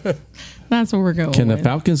 That's what we're going Can with. the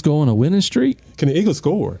Falcons go on a winning streak? Can the Eagles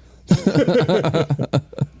score? So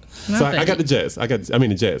I got the Jets. The Jets.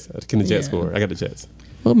 Can the Jets score? I got the Jets.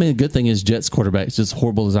 Well, I mean, the good thing is Jets quarterback is just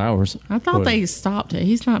horrible as ours. I thought they stopped it.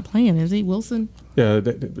 He's not playing, is he, Wilson? Yeah,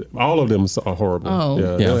 all of them are horrible. Oh.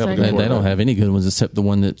 Yeah, they don't have any good ones except the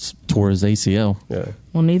one that's tore his ACL. Yeah.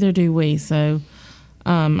 Well, neither do we, so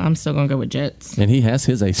I'm still going to go with Jets. And he has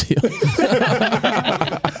his ACL.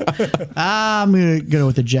 I'm going to go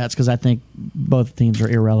with the Jets because I think both teams are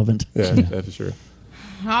irrelevant. Yeah, that's for sure.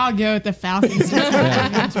 I'll go with the Falcons.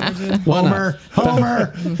 Homer.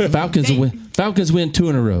 Falcons win 2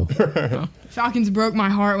 in a row. Falcons broke my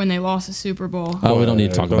heart when they lost the Super Bowl. Oh, we don't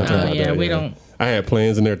need to talk about that. Yeah, we don't. I had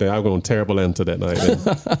plans and everything. I was going terrible into that night,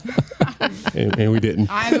 and we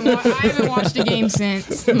didn't. I haven't watched a game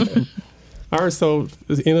since. All right, so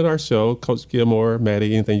it's the end of our show. Coach Gilmore,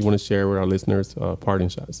 Maddie, anything you want to share with our listeners? Parting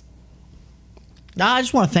shots. I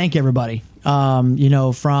just want to thank everybody, for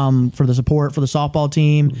the support for the softball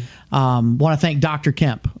team. Want to thank Dr.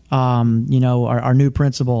 Kemp, our new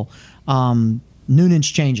principal. Noonan's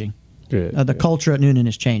changing. Good. The culture at Noonan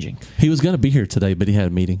is changing. He was going to be here today, but he had a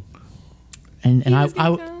meeting. And I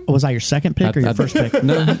was I your second pick or your first pick?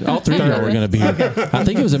 No, all three of y'all were going to be here. Okay. I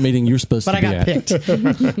think it was a meeting you were supposed to be at. But I got picked.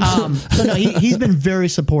 So no, he's been very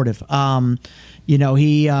supportive.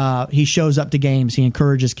 He shows up to games. He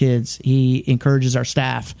encourages kids. He encourages our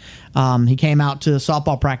staff. He came out to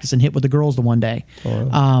softball practice and hit with the girls the one day.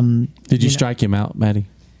 Did you strike him out, Maddie?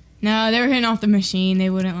 No, they were hitting off the machine.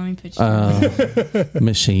 They wouldn't let me pitch.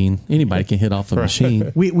 Machine. Anybody can hit off a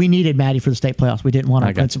machine. We needed Maddie for the state playoffs. We didn't want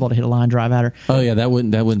our principal to hit a line drive at her. Oh yeah, that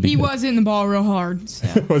wouldn't be. He good. was hitting the ball real hard.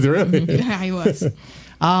 So. Was it really? Yeah, he was.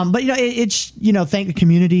 But it's thank the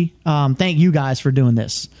community. Thank you guys for doing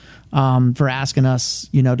this. For asking us,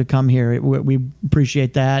 to come here. We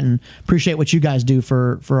appreciate that and appreciate what you guys do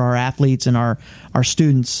for our athletes and our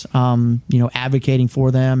students, advocating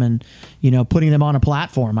for them and, putting them on a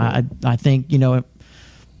platform. I think,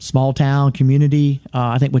 small town community,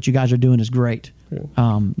 I think what you guys are doing is great.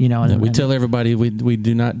 We tell everybody we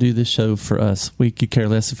do not do this show for us. We could care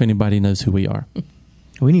less if anybody knows who we are.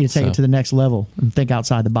 We need to take it to the next level and think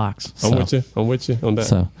outside the box. I'm with you on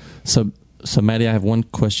that. So Maddie, I have one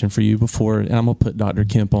question for you before, and I'm gonna put Dr.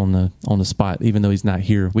 Kemp on the spot, even though he's not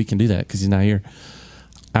here. We can do that because he's not here.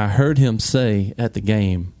 I heard him say at the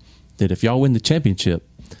game that if y'all win the championship,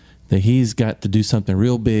 that he's got to do something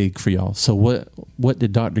real big for y'all. So what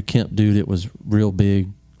did Dr. Kemp do that was real big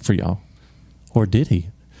for y'all, or did he?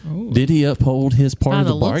 Ooh. Did he uphold his part of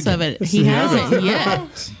the bargain? By the looks of it, he hasn't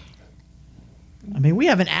yet. I mean, we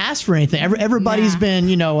haven't asked for anything. Everybody's been,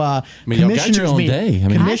 commissioners meeting.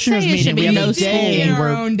 Commissioners meeting. We have no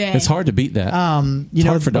day. It's hard to beat that. It's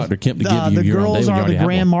hard for Dr. Kemp to give you your own day. The girls are the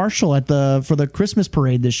grand marshal for the Christmas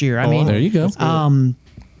parade this year. I mean, there you go.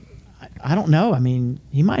 I don't know. I mean,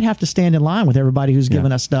 he might have to stand in line with everybody who's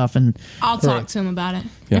giving us stuff. And I'll talk to him about it.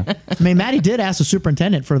 Yeah. I mean, Maddie did ask the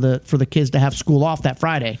superintendent for the kids to have school off that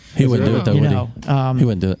Friday. He wouldn't do it though, would he? He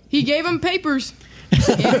wouldn't do it. He gave them papers.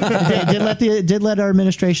 did let our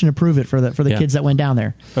administration approve it for the kids that went down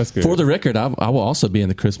there. That's good. For the record, I will also be in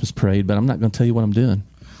the Christmas parade, but I'm not going to tell you what I'm doing.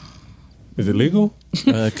 Is it legal?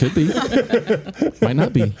 Could be. Might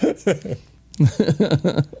not be.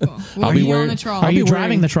 I'll be wearing the trolley. Are you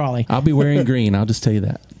driving the trolley? I'll be wearing green. I'll just tell you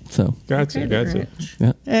that. So gotcha.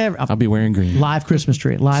 Yeah. I'll be wearing green. Live Christmas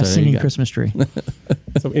tree. Live singing Christmas tree.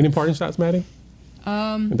 So, any parting shots, Maddie?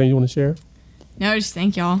 Anything you want to share? No, just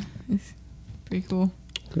thank y'all. It's pretty cool.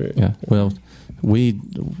 Great. Yeah. Well, we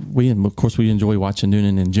of course we enjoy watching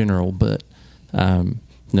Noonan in general, but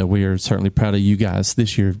we are certainly proud of you guys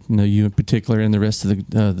this year. You in particular, and the rest of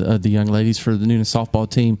the young ladies for the Noonan softball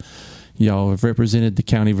team. Y'all have represented the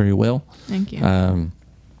county very well. Thank you. And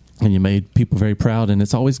you made people very proud, and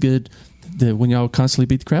it's always good when y'all constantly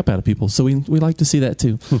beat the crap out of people. So we like to see that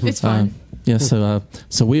too. It's fun. Yeah.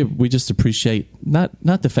 So we just appreciate not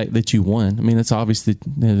the fact that you won. I mean, it's obviously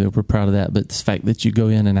we're proud of that, but the fact that you go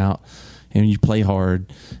in and out and you play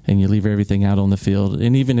hard and you leave everything out on the field.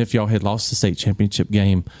 And even if y'all had lost the state championship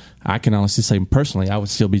game, I can honestly say personally, I would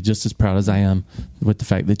still be just as proud as I am with the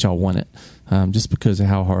fact that y'all won it, just because of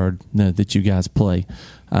how hard that you guys play.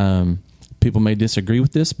 people may disagree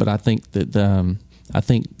with this, but I think that I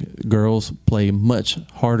think girls play much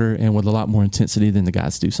harder and with a lot more intensity than the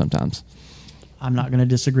guys do sometimes. I'm not going to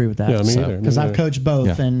disagree with that. Yeah, me either. Because I've coached both,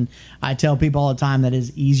 Yeah. and I tell people all the time that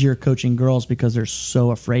it's easier coaching girls because they're so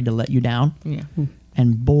afraid to let you down. Yeah.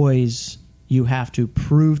 And boys, you have to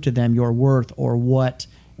prove to them your worth or what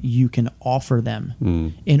you can offer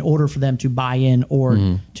them in order for them to buy in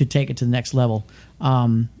or to take it to the next level.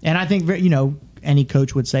 And I think, any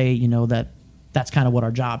coach would say, that that's kind of what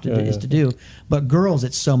our job is to do. But girls,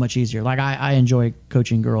 it's so much easier. Like I enjoy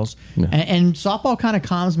coaching girls, and softball kind of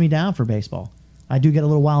calms me down for baseball. I do get a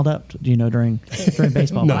little wild up, during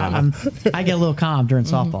baseball. I get a little calm during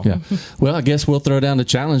softball. Yeah. Well, I guess we'll throw down the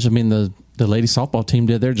challenge. I mean, the lady softball team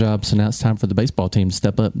did their job, so now it's time for the baseball team to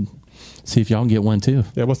step up and see if y'all can get one too.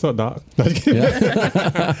 Yeah, what's up, Doc? I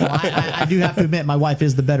do have to admit, my wife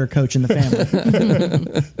is the better coach in the family.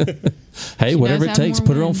 Hey, whatever it takes,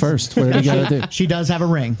 put her on first. Whatever you got to do. She does have a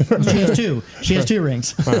ring. She has two. She has 2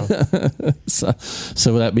 rings. Wow. So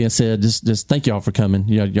with that being said, just thank y'all for coming.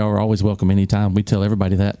 Y'all are always welcome anytime. We tell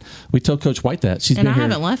everybody that. We tell Coach White that. She's And been I here.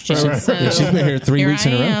 haven't left yet. So She's been here 3 weeks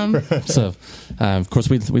in a am. row. So, of course,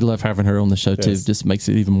 we love having her on the show too. Yes. Just makes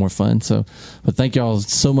it even more fun. So, but thank y'all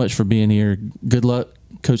so much for being here. Good luck,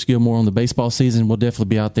 Coach Gilmore, on the baseball season. We'll definitely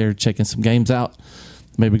be out there checking some games out.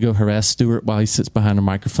 Maybe go harass Stewart while he sits behind a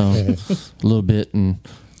microphone a little bit and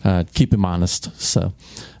keep him honest. So,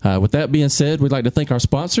 with that being said, we'd like to thank our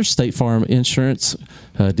sponsor, State Farm Insurance,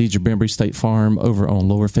 Deidre Bembry State Farm over on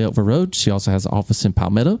Lower Fayetteville Road. She also has an office in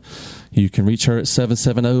Palmetto. You can reach her at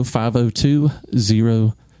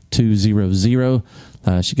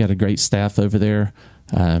 770-502-0200. She got a great staff over there.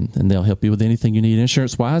 And they'll help you with anything you need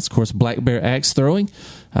insurance-wise. Of course, Black Bear Axe Throwing.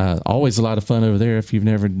 Always a lot of fun over there. If you've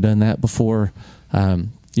never done that before,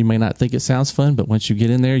 you may not think it sounds fun, but once you get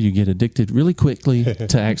in there, you get addicted really quickly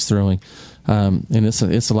to axe throwing. And it's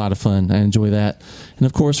a lot of fun. I enjoy that. And,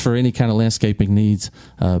 of course, for any kind of landscaping needs,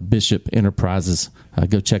 Bishop Enterprises.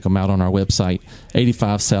 Go check them out on our website,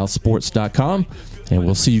 85southsports.com. And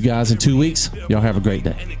we'll see you guys in 2 weeks. Y'all have a great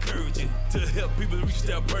day. To help people reach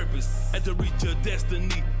their purpose and to reach your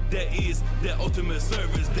destiny. That is their ultimate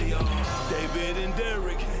service. They are David and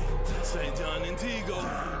Derek, St. John and Tego.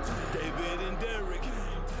 David and Derek,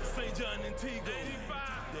 St. John and Tego.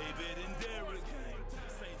 David and